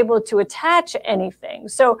not able to attach anything.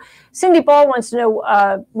 So Cindy Ball wants to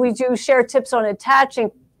know, we do share tips on attaching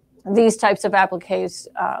these types of appliques,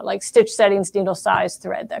 like stitch settings, needle size,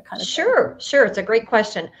 thread, that kind of thing. Sure. It's a great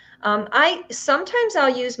question. Sometimes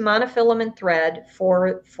I'll use monofilament thread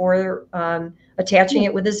for attaching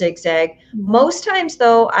it with a zigzag. Most times,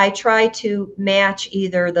 though, I try to match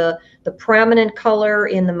either the prominent color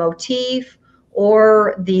in the motif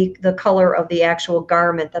or the color of the actual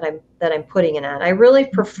garment that I'm putting it on. I really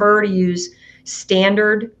prefer to use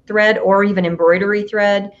standard thread or even embroidery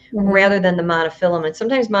thread rather than the monofilament.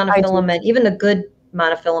 Sometimes monofilament, even the good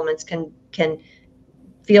monofilaments, can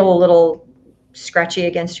feel a little scratchy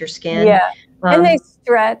against your skin. Yeah, and they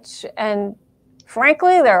stretch, and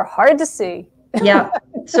frankly, they're hard to see. Yeah,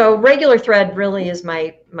 so regular thread really is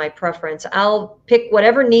my preference. I'll pick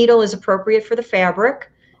whatever needle is appropriate for the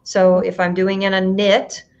fabric. So if I'm doing in a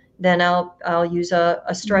knit, then I'll use a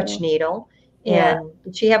stretch needle. And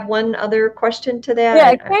did she have one other question to that?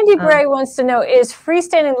 Yeah, Candy Bray wants to know, is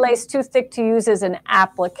freestanding lace too thick to use as an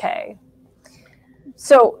applique?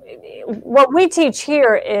 So what we teach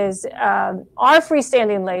here is our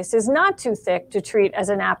freestanding lace is not too thick to treat as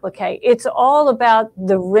an applique. It's all about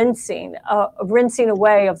the rinsing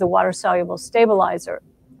away of the water-soluble stabilizer.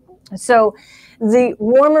 So the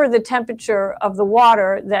warmer the temperature of the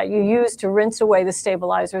water that you use to rinse away the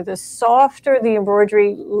stabilizer, the softer the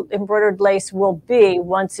embroidered lace will be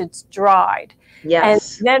once it's dried.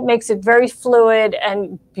 Yes. And that makes it very fluid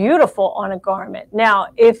and beautiful on a garment. Now,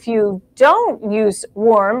 if you don't use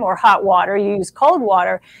warm or hot water, you use cold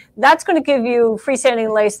water, that's going to give you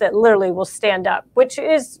freestanding lace that literally will stand up, which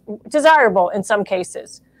is desirable in some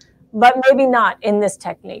cases, but maybe not in this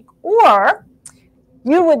technique. Or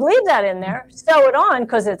you would leave that in there, sew it on,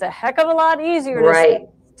 because it's a heck of a lot easier to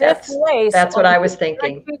stiff lace. That's what I was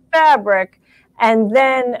thinking. Fabric. And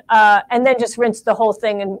then just rinse the whole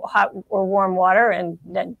thing in hot or warm water, and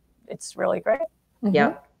then it's really great.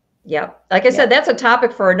 Yep. Yep. Like I said, that's a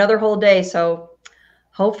topic for another whole day. So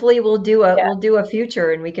hopefully we'll do a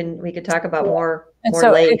future and we can talk about more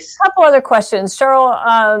lace. A couple other questions. Cheryl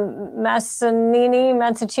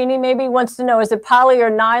Massaccini maybe wants to know, is it poly or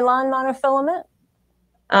nylon monofilament?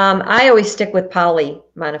 I always stick with poly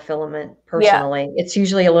monofilament personally. Yeah. It's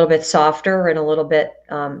usually a little bit softer and a little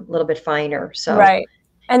bit finer. So right.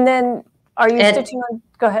 And then are you stitching on?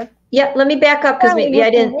 Go ahead. Yeah, let me back up because maybe I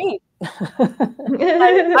didn't read.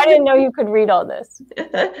 I didn't know you could read all this.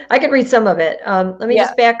 I could read some of it. Let me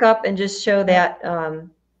just back up and just show that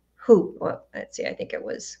hoop. Well, let's see. I think it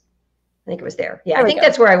was there. Yeah, I think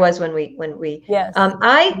that's where I was when we. Yes.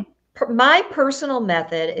 My personal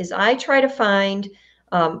method is I try to find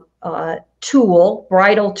a tool,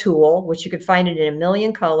 bridal tool, which you could find it in a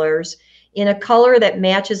million colors, in a color that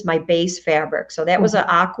matches my base fabric. So that was an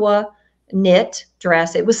aqua knit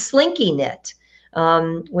dress. It was slinky knit,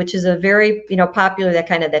 which is a very popular,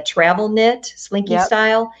 that travel knit, slinky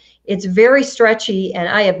style. It's very stretchy, and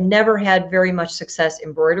I have never had very much success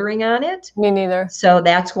embroidering on it. Me neither. So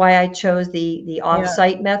that's why I chose the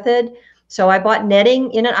off-site method. So I bought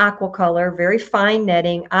netting in an aqua color, very fine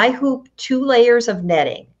netting. I hoop 2 layers of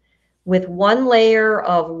netting with 1 layer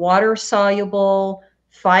of water-soluble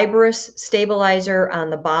fibrous stabilizer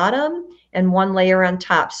on the bottom and 1 layer on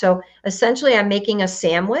top. So essentially I'm making a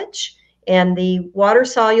sandwich, and the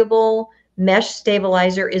water-soluble mesh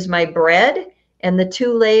stabilizer is my bread, and the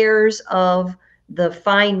 2 layers of the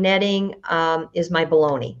fine netting is my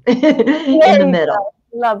bologna in the middle.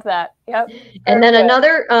 Love that. Yep. And then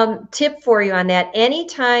another tip for you on that,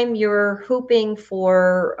 anytime you're hooping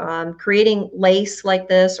for creating lace like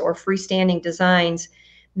this or freestanding designs,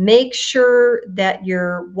 make sure that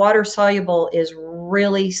your water soluble is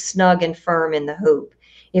really snug and firm in the hoop.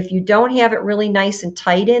 If you don't have it really nice and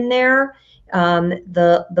tight in there,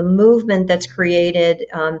 the movement that's created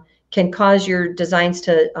can cause your designs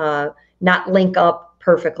to not link up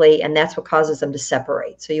perfectly, and that's what causes them to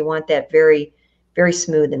separate. So you want that very, very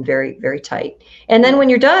smooth and very, very tight. And then when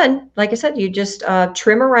you're done, like I said, you just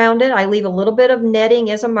trim around it. I leave a little bit of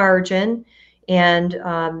netting as a margin, and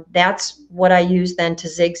that's what I use then to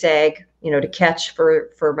zigzag, to catch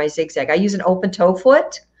for my zigzag. I use an open toe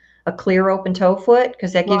foot, a clear open toe foot,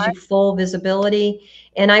 because that gives you full visibility.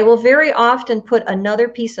 And I will very often put another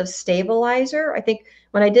piece of stabilizer. I think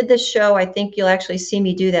when I did this show, I think you'll actually see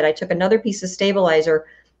me do that. I took another piece of stabilizer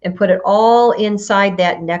and put it all inside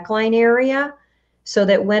that neckline area, so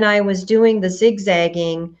that when I was doing the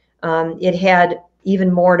zigzagging, it had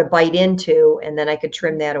even more to bite into, and then I could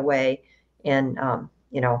trim that away and,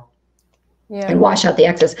 and wash out the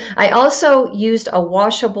excess. I also used a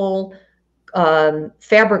washable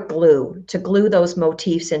fabric glue to glue those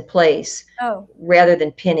motifs in place rather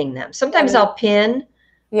than pinning them. Sometimes I'll pin,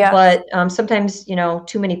 but sometimes,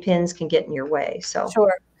 too many pins can get in your way. So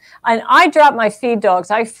sure. And I drop my feed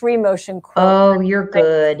dogs. I free motion quilt. Oh, you're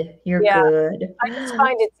good. You're good. I just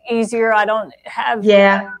find it's easier. I don't have,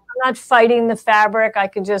 I'm not fighting the fabric. I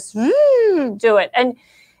can just do it. And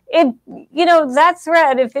it, that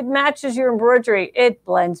thread, if it matches your embroidery, it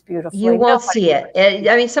blends beautifully. You won't see it.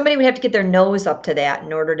 I mean, somebody would have to get their nose up to that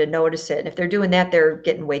in order to notice it. And if they're doing that, they're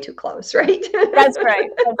getting way too close, right? That's right.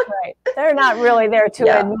 That's right. They're not really there to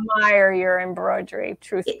admire your embroidery,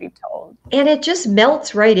 truth be told. And it just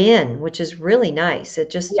melts right in, which is really nice. It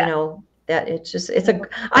just, I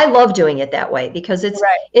love doing it that way, because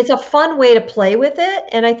it's a fun way to play with it.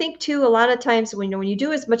 And I think too, a lot of times when you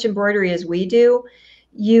do as much embroidery as we do,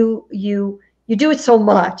 you do it so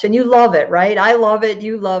much and you love it, right? I love it.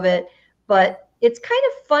 You love it. But it's kind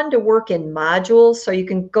of fun to work in modules. So you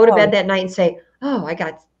can go to bed that night and say, oh, I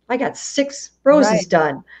got 6 roses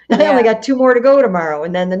done. I only got 2 more to go tomorrow.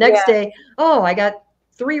 And then the next day, oh, I got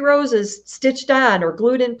 3 roses stitched on or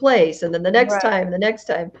glued in place. And then the next time, and the next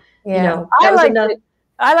time,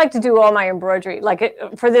 I like to do all my embroidery,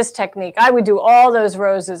 for this technique. I would do all those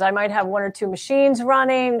roses. I might have 1 or 2 machines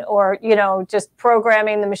running, or, just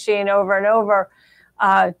programming the machine over and over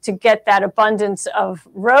to get that abundance of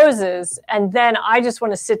roses. And then I just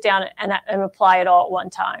want to sit down and apply it all at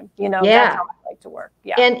one time. That's how I like to work.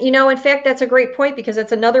 Yeah. And, in fact, that's a great point, because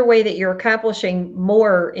that's another way that you're accomplishing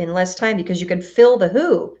more in less time, because you can fill the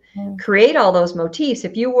hoop, create all those motifs.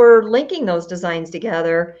 If you were linking those designs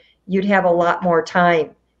together, you'd have a lot more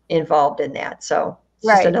time involved in that. So it's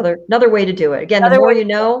just another way to do it. Again, the more you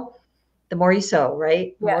know, the more you sew,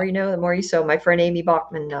 right? The more you know, the more you sew. My friend Amy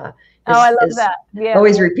Bachman I love that. Yeah,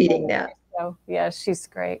 always repeating that. So, yeah, she's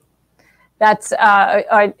great. That's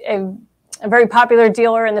a very popular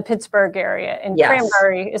dealer in the Pittsburgh area in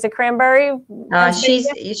Cranberry. Is it Cranberry?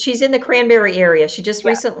 She's in the Cranberry area. She just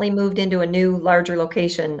recently moved into a new, larger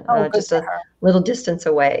location, just a little distance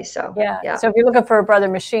away. So yeah. So if you're looking for a brother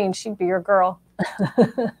machine, she'd be your girl.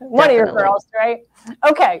 One of your girls, right?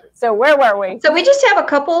 Okay. So where were we? So we just have a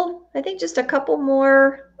couple. I think just a couple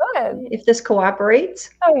more. Good. If this cooperates.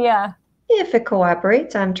 Oh yeah. If it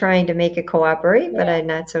cooperates, I'm trying to make it cooperate, but I'm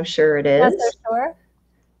not so sure it is. Not so sure.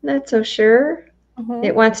 Not so sure.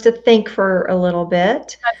 It wants to think for a little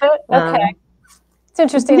bit. Okay. It's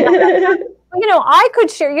interesting. You know, I could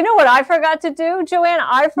share, you know what I forgot to do, Joanne?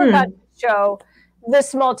 I forgot to show the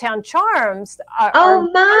small town charms.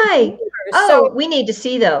 So we need to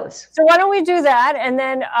see those. So why don't we do that? And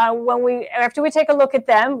then after we take a look at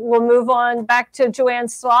them, we'll move on back to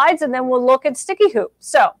Joanne's slides, and then we'll look at sticky hoop.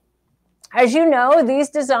 So as you know, these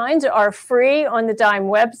designs are free on the Dime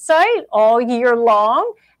website all year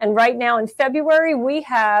long. And right now in February, we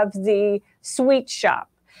have the Sweet Shop.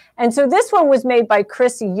 And so this one was made by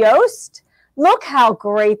Chris Yost. Look how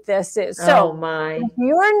great this is. So if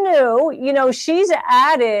you're new, you know, she's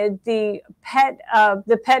added the pet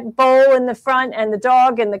bowl in the front and the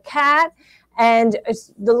dog and the cat and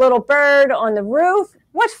the little bird on the roof.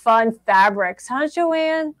 What fun fabrics, huh,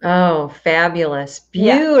 Joanne? Oh, fabulous.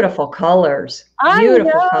 Beautiful colors.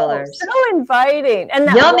 Beautiful colors. So inviting. And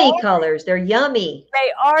that yummy colors. They're yummy.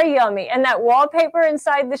 They are yummy. And that wallpaper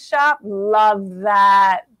inside the shop, love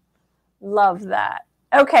that. Love that.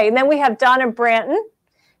 Okay, and then we have Donna Branton.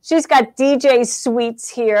 She's got DJ Sweets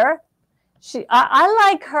here. I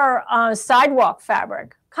like her sidewalk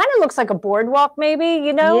fabric. Kind of looks like a boardwalk maybe,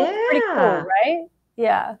 you know? Yeah. Pretty cool, right?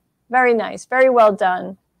 Yeah. Very nice. Very well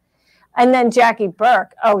done. And then Jackie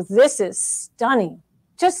Burke. Oh, this is stunning.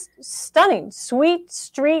 Just stunning. Sweet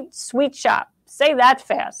Street Sweet Shop. Say that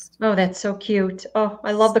fast. Oh, that's so cute. Oh,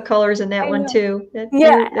 I love the colors in that one too. And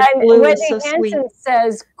Wendy Hansen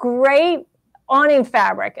says, great awning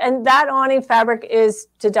fabric. And that awning fabric is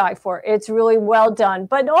to die for. It's really well done.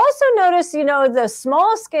 But also notice, you know, the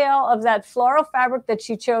small scale of that floral fabric that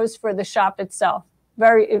she chose for the shop itself.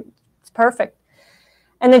 It's perfect.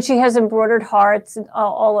 And then she has embroidered hearts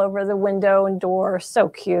all over the window and door. So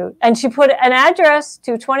cute. And she put an address,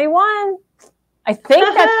 221. I think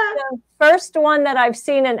that's the first one that I've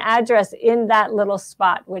seen an address in that little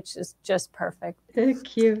spot, which is just perfect.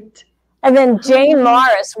 Cute. And then Jane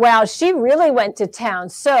Morris, wow, she really went to town.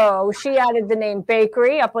 So she added the name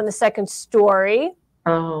Bakery up on the second story.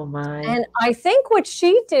 Oh, my. And I think what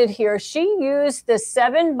she did here, she used the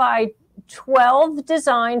 7x12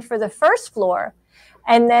 design for the first floor,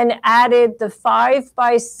 and then added the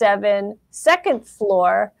 5x7 second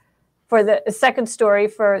floor for the second story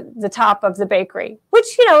for the top of the bakery,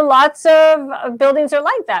 which, you know, lots of buildings are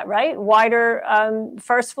like that, right? Wider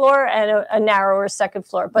first floor and a narrower second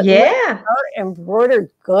floor. But her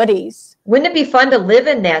embroidered goodies. Wouldn't it be fun to live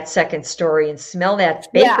in that second story and smell that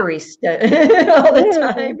bakery stuff all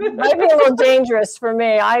the time? Might be a little dangerous for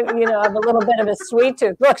me. I have a little bit of a sweet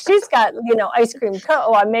tooth. Look, she's got, ice cream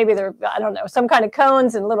maybe they're, I don't know, some kind of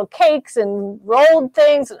cones and little cakes and rolled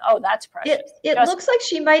things. Oh, that's precious. It looks like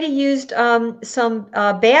she might have used some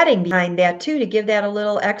batting behind that too to give that a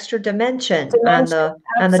little extra dimension on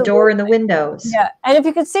the door and the windows. Yeah, and if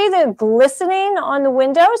you could see the glistening on the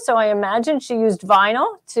window, so I imagine she used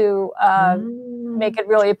vinyl to make it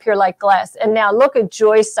really appear like glass. And now look at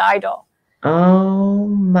Joy Seidel. Oh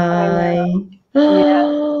my!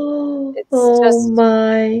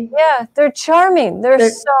 Yeah, they're charming. They're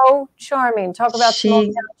so charming. Talk about small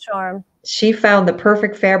town charm. She found the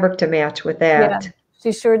perfect fabric to match with that. Yeah,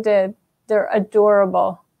 she sure did. They're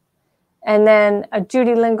adorable. And then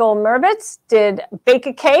Judy Lingle Merbitz did Bake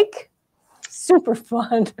a Cake. Super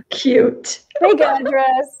fun. Cute. Big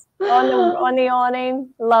address on the awning.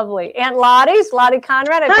 Lovely. Aunt Lottie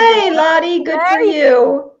Conrad. Hi, Lottie. Good for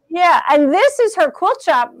you. Yeah, and this is her quilt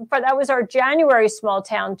shop, but that was our January small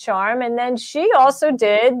town charm. And then she also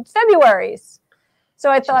did February's. So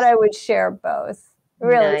I thought I would share both.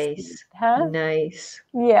 Really nice. Huh? Nice.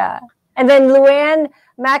 Yeah. And then Luann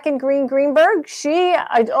Greenberg, she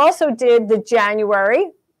also did the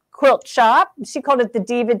January quilt shop. She called it the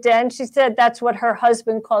Diva Den. She said that's what her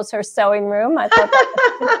husband calls her sewing room. I thought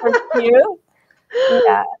that was super cute.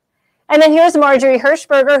 Yeah. And then here's Marjorie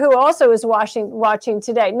Hirschberger, who also is watching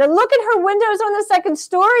today. Now look at her windows on the second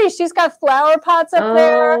story. She's got flower pots up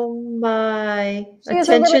there. Oh my!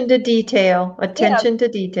 Attention to detail. Attention to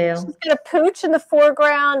detail. She's got a pooch in the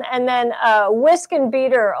foreground, and then a whisk and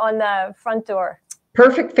beater on the front door.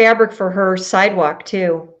 Perfect fabric for her sidewalk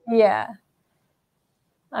too. Yeah,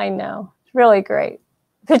 I know. It's really great.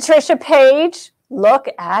 Patricia Page, look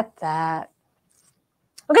at that.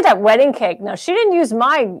 Look at that wedding cake. No, she didn't use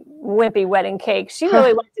my wimpy wedding cake. She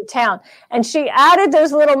really went to town. And she added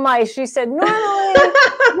those little mice. She said, normally,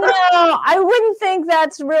 I wouldn't think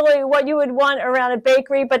that's really what you would want around a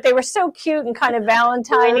bakery, but they were so cute and kind of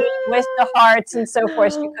Valentine-y with the hearts and so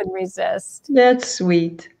forth. She couldn't resist. That's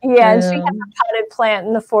sweet. Yeah, and she had a potted plant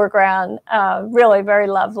in the foreground. Really very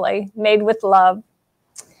lovely, made with love.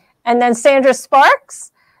 And then Sandra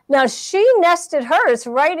Sparks. Now, she nested hers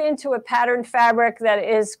right into a patterned fabric that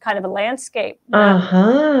is kind of a landscape.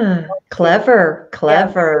 Clever,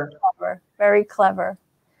 clever. Yeah, clever, very clever.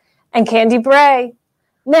 And Candy Bray.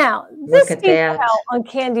 Now, this detail on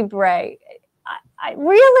Candy Bray, I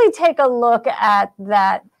really take a look at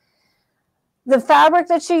that. The fabric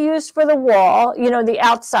that she used for the wall, the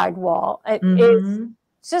outside wall, it is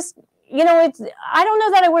just... I don't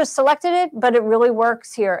know that I would have selected it, but it really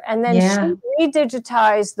works here. And then she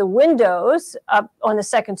redigitized the windows up on the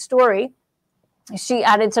second story. She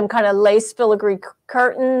added some kind of lace filigree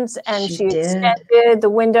curtains, and she extended the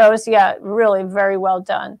windows. Yeah, really very well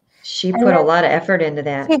done. She put a lot of effort into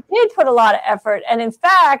that. She did put a lot of effort. And in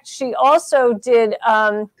fact, she also did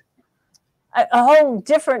a whole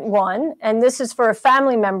different one, and this is for a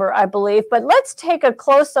family member, I believe. But let's take a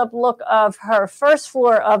close-up look of her first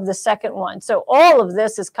floor of the second one. So all of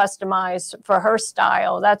this is customized for her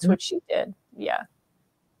style. That's what she did. Yeah.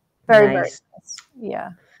 Very nice. Yeah.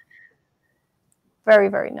 Very,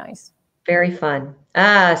 very nice. Very fun.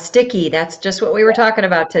 Sticky. That's just what we were talking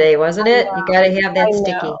about today, wasn't it? You got to have that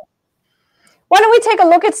sticky. Why don't we take a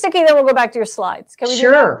look at sticky, then we'll go back to your slides. Can we do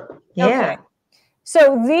that? Sure. Yeah. Okay.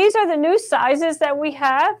 So these are the new sizes that we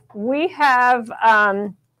have. We have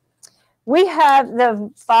the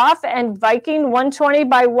Pfaff and Viking 120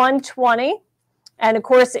 by 120. And of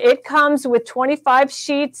course, it comes with 25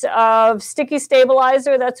 sheets of sticky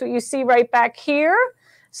stabilizer. That's what you see right back here.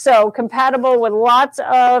 So compatible with lots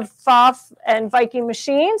of Pfaff and Viking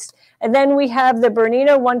machines. And then we have the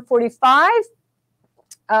Bernina 145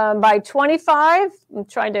 by 25. I'm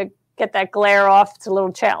trying to get that glare off. It's a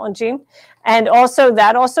little challenging. And also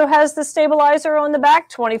that also has the stabilizer on the back,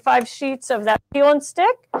 25 sheets of that peel and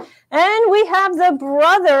stick. And we have the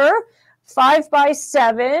Brother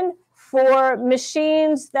 5x7 for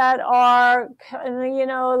machines that are,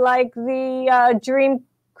 like the Dream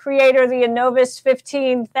Creator, the Innovis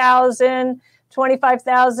 15,000,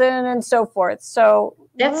 25,000, and so forth. So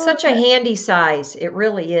that's such a handy size. It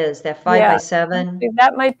really is, that 5x7.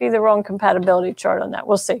 That might be the wrong compatibility chart on that.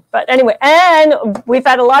 We'll see. But anyway, and we've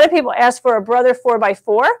had a lot of people ask for a Brother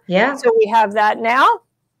 4x4. Yeah. So we have that now.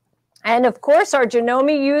 And of course, our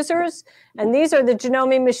Janome users, and these are the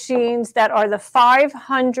Janome machines that are the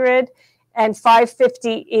 500 and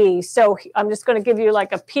 550E. So I'm just going to give you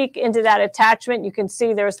like a peek into that attachment. You can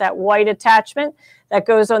see there's that white attachment that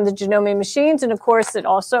goes on the Janome machines. And of course, it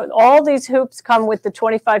also, all these hoops come with the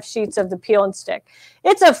 25 sheets of the peel and stick.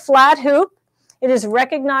 It's a flat hoop. It is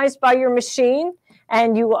recognized by your machine,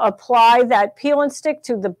 and you apply that peel and stick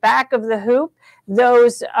to the back of the hoop.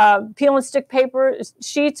 Those peel and stick paper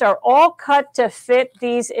sheets are all cut to fit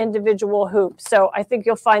these individual hoops. So I think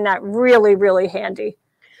you'll find that really, really handy.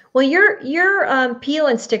 Well, your peel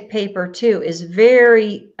and stick paper too is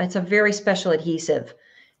it's a very special adhesive.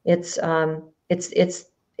 It's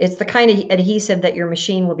the kind of adhesive that your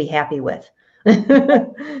machine will be happy with.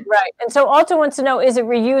 Right. And so Alta wants to know, is it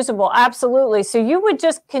reusable? Absolutely. So you would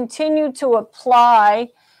just continue to apply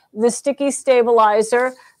the sticky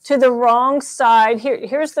stabilizer to the wrong side.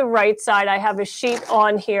 Here's the right side. I have a sheet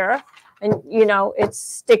on here, and it's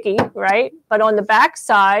sticky, right? But on the back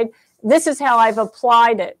side, this is how I've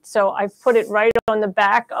applied it. So I've put it right on the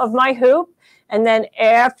back of my hoop. And then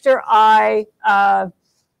after I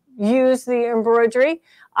use the embroidery,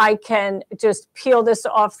 I can just peel this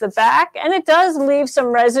off the back. And it does leave some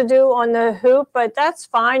residue on the hoop, but that's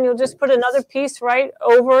fine. You'll just put another piece right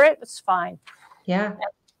over it. It's fine. Yeah.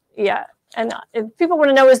 Yeah. And if people want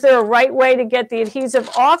to know, is there a right way to get the adhesive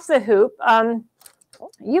off the hoop?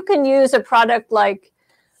 You can use a product like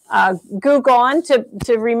Goo Gone to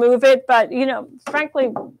remove it, but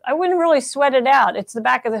frankly, I wouldn't really sweat it out. It's the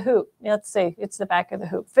back of the hoop. Let's see, it's the back of the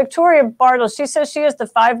hoop. Victoria Bartle, she says she has the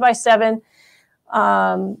 5x7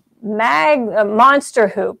 monster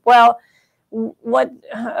hoop. Well,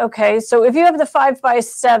 okay, so if you have the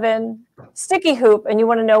 5x7 sticky hoop and you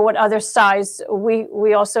want to know what other size,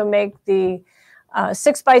 we also make the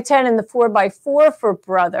 6x10 and the 4x4 for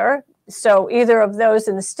Brother. So either of those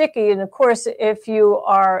in the sticky. And of course, if you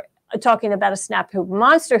are talking about a snap hoop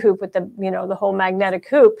monster hoop with the, the whole magnetic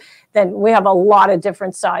hoop, then we have a lot of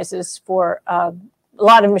different sizes for a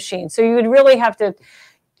lot of machines. So you would really have to,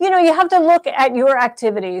 you know, you have to look at your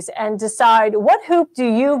activities and decide what hoop do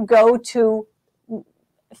you go to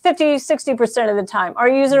 50-60% of the time. Are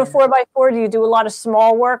you using a 4x4? Do you do a lot of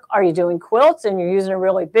small work? Are you doing quilts and you're using a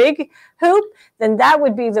really big hoop? Then that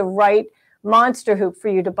would be the right monster hoop for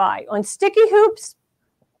you to buy. On sticky hoops,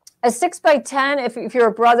 a 6x10, if you're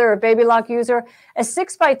a brother or baby lock user, a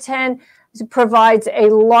 6x10 provides a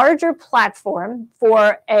larger platform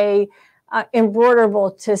for a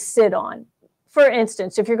embroiderable to sit on. For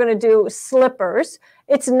instance, if you're going to do slippers,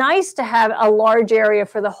 it's nice to have a large area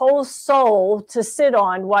for the whole sole to sit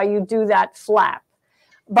on while you do that flap.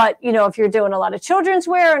 But, you know, if you're doing a lot of children's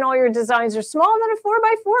wear and all your designs are small, then a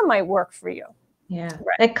 4x4 might work for you. Yeah,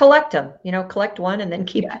 right. And collect them, you know, collect one and then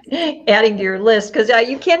keep adding to your list, because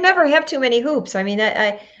you can never have too many hoops. I mean,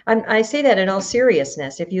 I say that in all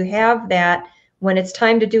seriousness. If you have that, when it's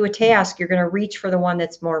time to do a task, you're going to reach for the one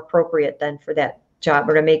that's more appropriate then for that job,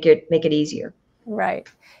 or to make it easier. Right.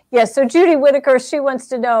 Yeah. So Judy Whitaker, she wants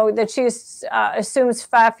to know that she assumes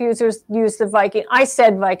FAF users use the Viking. I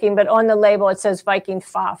said Viking, but on the label it says Viking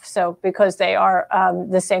FAF. So because they are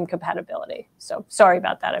the same compatibility. So sorry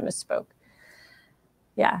about that. I misspoke.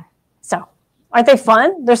 Yeah. So aren't they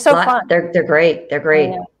fun? They're so fun. They're great. They're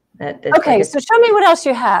great. Okay. So show me what else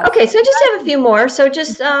you have. Okay. So I just have a few more. So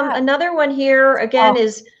just another one here again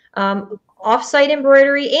is off-site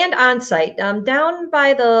embroidery and on-site. Down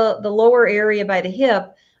by the lower area by the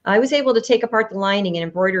hip, I was able to take apart the lining and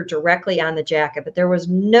embroider directly on the jacket, but there was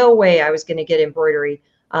no way I was going to get embroidery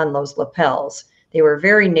on those lapels. They were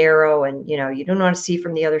very narrow, and you know, you don't want to see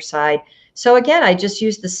from the other side. So again, I just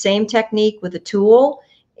used the same technique with a tool,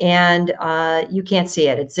 and you can't see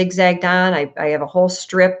it. It's zigzagged on. I have a whole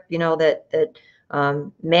strip, you know, that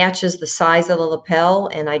matches the size of the lapel,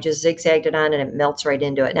 and I just zigzagged it on and it melts right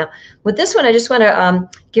into it. Now with this one, I just want to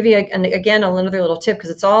give you again another little tip, because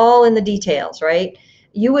it's all in the details, right?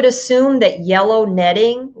 You would assume that yellow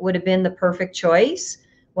netting would have been the perfect choice.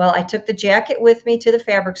 Well, I took the jacket with me to the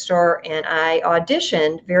fabric store and I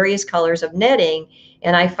auditioned various colors of netting,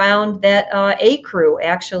 and I found that Ecru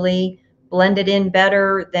actually blended in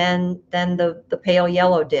better than the pale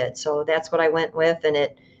yellow did. So that's what I went with, and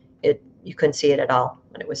you couldn't see it at all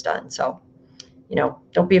when it was done. So, you know,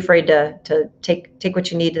 don't be afraid to take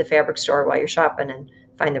what you need to the fabric store while you're shopping and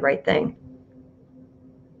find the right thing.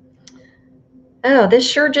 Oh, this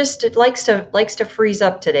sure just likes to freeze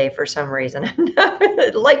up today for some reason.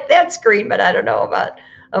 I like that screen, but I don't know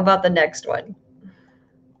about the next one.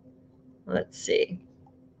 Let's see.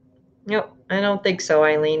 Nope, I don't think so,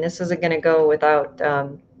 Eileen. This isn't going to go without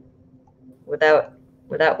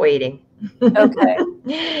waiting. Okay.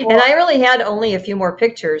 And I really had only a few more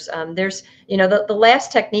pictures. There's, you know, the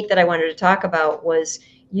last technique that I wanted to talk about was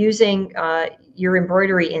using your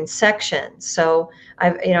embroidery in sections. So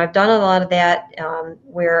I've done a lot of that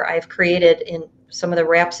where I've created, in some of the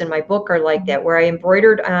wraps in my book are like that, where I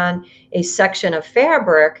embroidered on a section of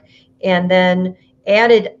fabric and then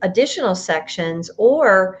added additional sections,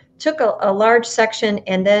 or took a large section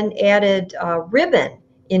and then added ribbon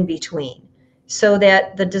in between, so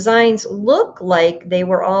that the designs look like they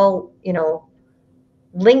were all, you know,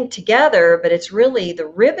 linked together, but it's really the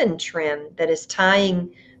ribbon trim that is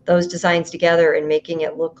tying those designs together and making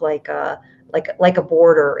it look like a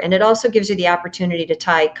border. And it also gives you the opportunity to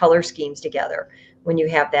tie color schemes together when you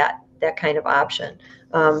have that kind of option.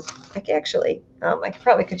 I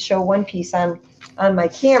probably could show one piece on my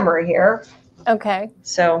camera here. Okay.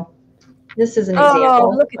 So this is an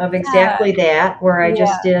example of exactly that, where I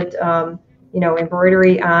just did you know,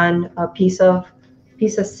 embroidery on a piece of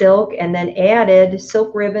silk, and then added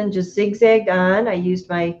silk ribbon, just zigzagged on. I used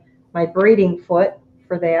my braiding foot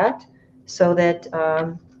for that, so that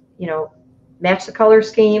you know, match the color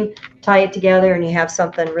scheme, tie it together, and you have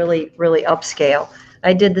something really, really upscale.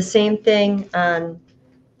 I did the same thing on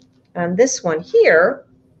this one here.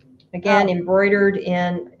 Again, embroidered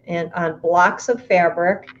on blocks of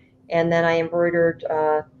fabric, and then I embroidered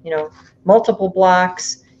you know, multiple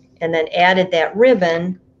blocks, and then added that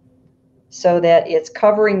ribbon so that it's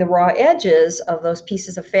covering the raw edges of those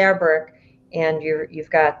pieces of fabric, and you've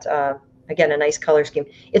got again a nice color scheme.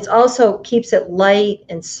 It's also keeps it light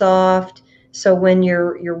and soft, so when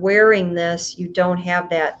you're wearing this, you don't have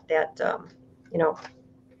that you know,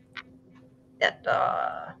 that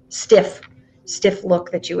stiff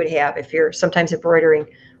look that you would have if you're sometimes embroidering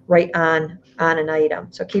right on an item.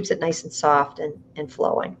 So it keeps it nice and soft and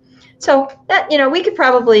flowing. So that, you know, we could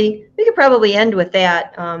probably end with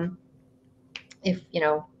that if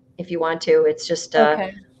you want to. It's just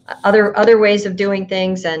other ways of doing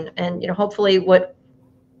things, and you know, hopefully what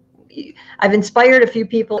I've inspired a few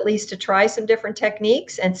people at least to try some different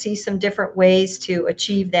techniques and see some different ways to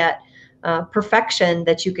achieve that perfection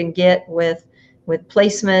that you can get with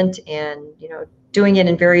placement and, doing it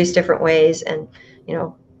in various different ways, and,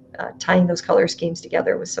 tying those color schemes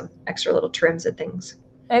together with some extra little trims and things.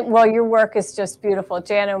 Well, your work is just beautiful.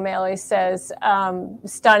 Jan O'Malley says,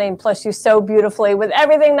 stunning, plus you sew beautifully with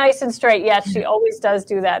everything nice and straight. Yes, she always does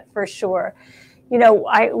do that for sure. We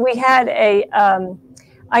had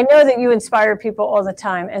I know that you inspire people all the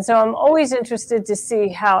time, and so I'm always interested to see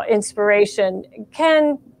how inspiration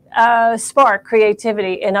can spark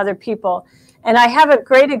creativity in other people. And I have a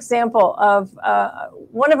great example of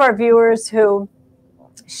one of our viewers who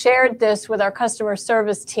shared this with our customer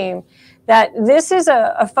service team, that this is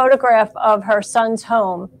a photograph of her son's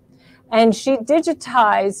home, and she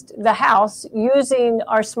digitized the house using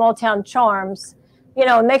our small town charms,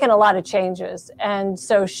 making a lot of changes. And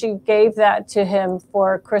so she gave that to him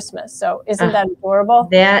for Christmas. So isn't that adorable?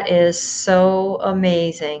 That is so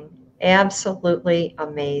amazing. Absolutely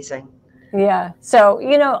amazing. Yeah. So,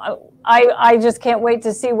 I just can't wait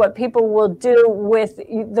to see what people will do with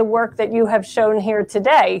the work that you have shown here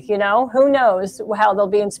today. Who knows how they'll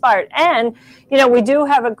be inspired. And, we do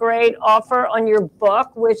have a great offer on your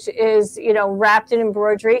book, which is, wrapped in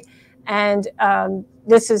embroidery. And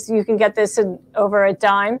you can get this over at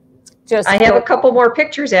Dime. I have a couple more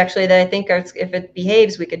pictures actually that I think if it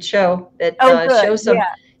behaves, we could show that show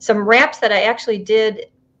some wraps that I actually did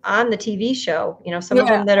on the TV show. Some of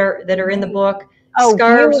them that are in the book.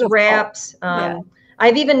 Scarves, beautiful. Wraps.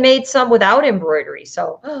 I've even made some without embroidery.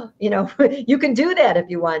 So, you can do that if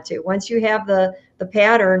you want to. Once you have the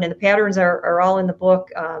pattern, and the patterns are all in the book,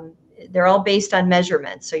 they're all based on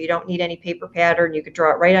measurements. So you don't need any paper pattern. You could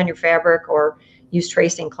draw it right on your fabric or use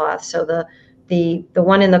tracing cloth. So the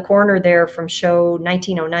one in the corner there from show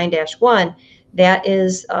 1909-1, that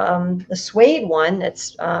is the suede one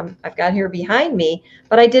that's I've got here behind me,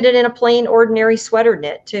 but I did it in a plain ordinary sweater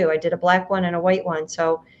knit too. I did a black one and a white one.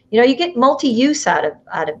 So, you get multi-use out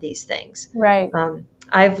of these things. Right.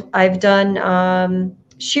 I've done a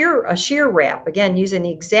sheer wrap, again, using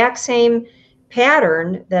the exact same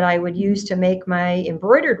pattern that I would use to make my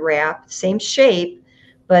embroidered wrap, same shape,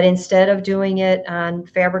 but instead of doing it on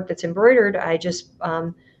fabric that's embroidered, I just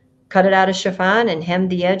cut it out of chiffon and hemmed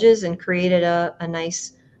the edges and created a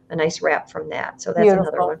nice wrap from that. So that's beautiful.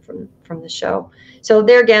 Another one from the show. So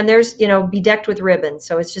there again, there's bedecked with ribbon.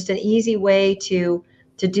 So it's just an easy way to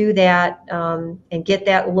do that and get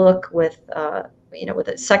that look with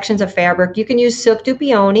with sections of fabric. You can use silk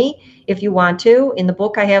dupioni if you want to. In the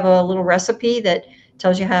book, I have a little recipe that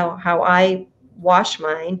tells you how I wash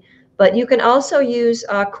mine. But you can also use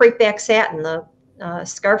crepe back satin. The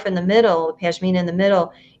scarf in the middle, the pashmina in the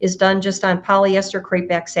middle, is done just on polyester crepe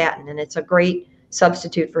back satin, and it's a great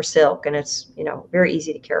substitute for silk, and it's very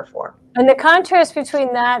easy to care for. And the contrast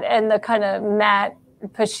between that and the kind of matte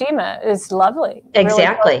pashmina is lovely.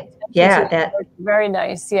 Exactly. Really yeah, that very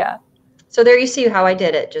nice. Yeah. So there you see how I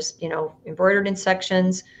did it. Just embroidered in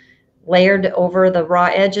sections, layered over the raw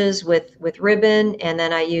edges with ribbon, and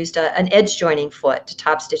then I used an edge joining foot to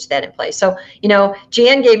top stitch that in place. So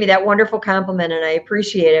Jan gave me that wonderful compliment, and I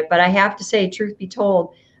appreciate it. But I have to say, truth be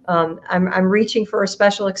told, I'm reaching for a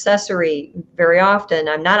special accessory very often.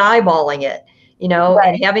 I'm not eyeballing it, right.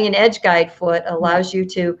 And having an edge guide foot allows you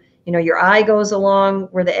to, your eye goes along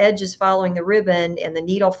where the edge is following the ribbon and the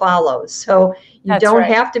needle follows. So you don't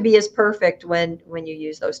have to be as perfect when you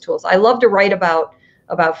use those tools. I love to write about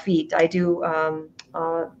feet. I do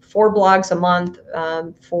 4 blogs a month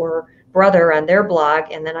for Brother on their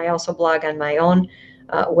blog, and then I also blog on my own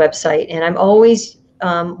website. And I'm always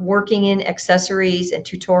working in accessories and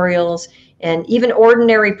tutorials, and even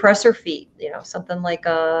ordinary presser feet. Something like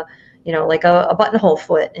a buttonhole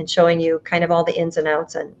foot, and showing you kind of all the ins and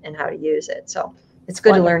outs and how to use it. So it's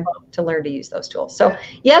good to learn to use those tools. So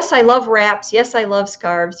yes, I love wraps. Yes, I love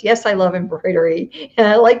scarves. Yes, I love embroidery, and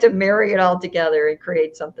I like to marry it all together and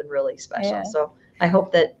create something really special. Yeah. So I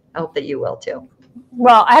hope that you will too.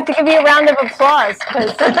 Well, I have to give you a round of applause.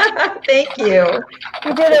 Thank you.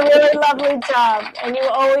 You did a really lovely job, and you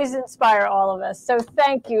always inspire all of us. So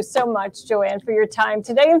thank you so much, Joanne, for your time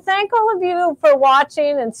today. And thank all of you for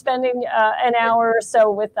watching and spending an hour or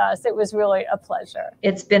so with us. It was really a pleasure.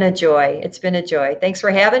 It's been a joy. It's been a joy. Thanks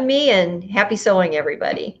for having me, and happy sewing,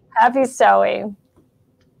 everybody. Happy sewing.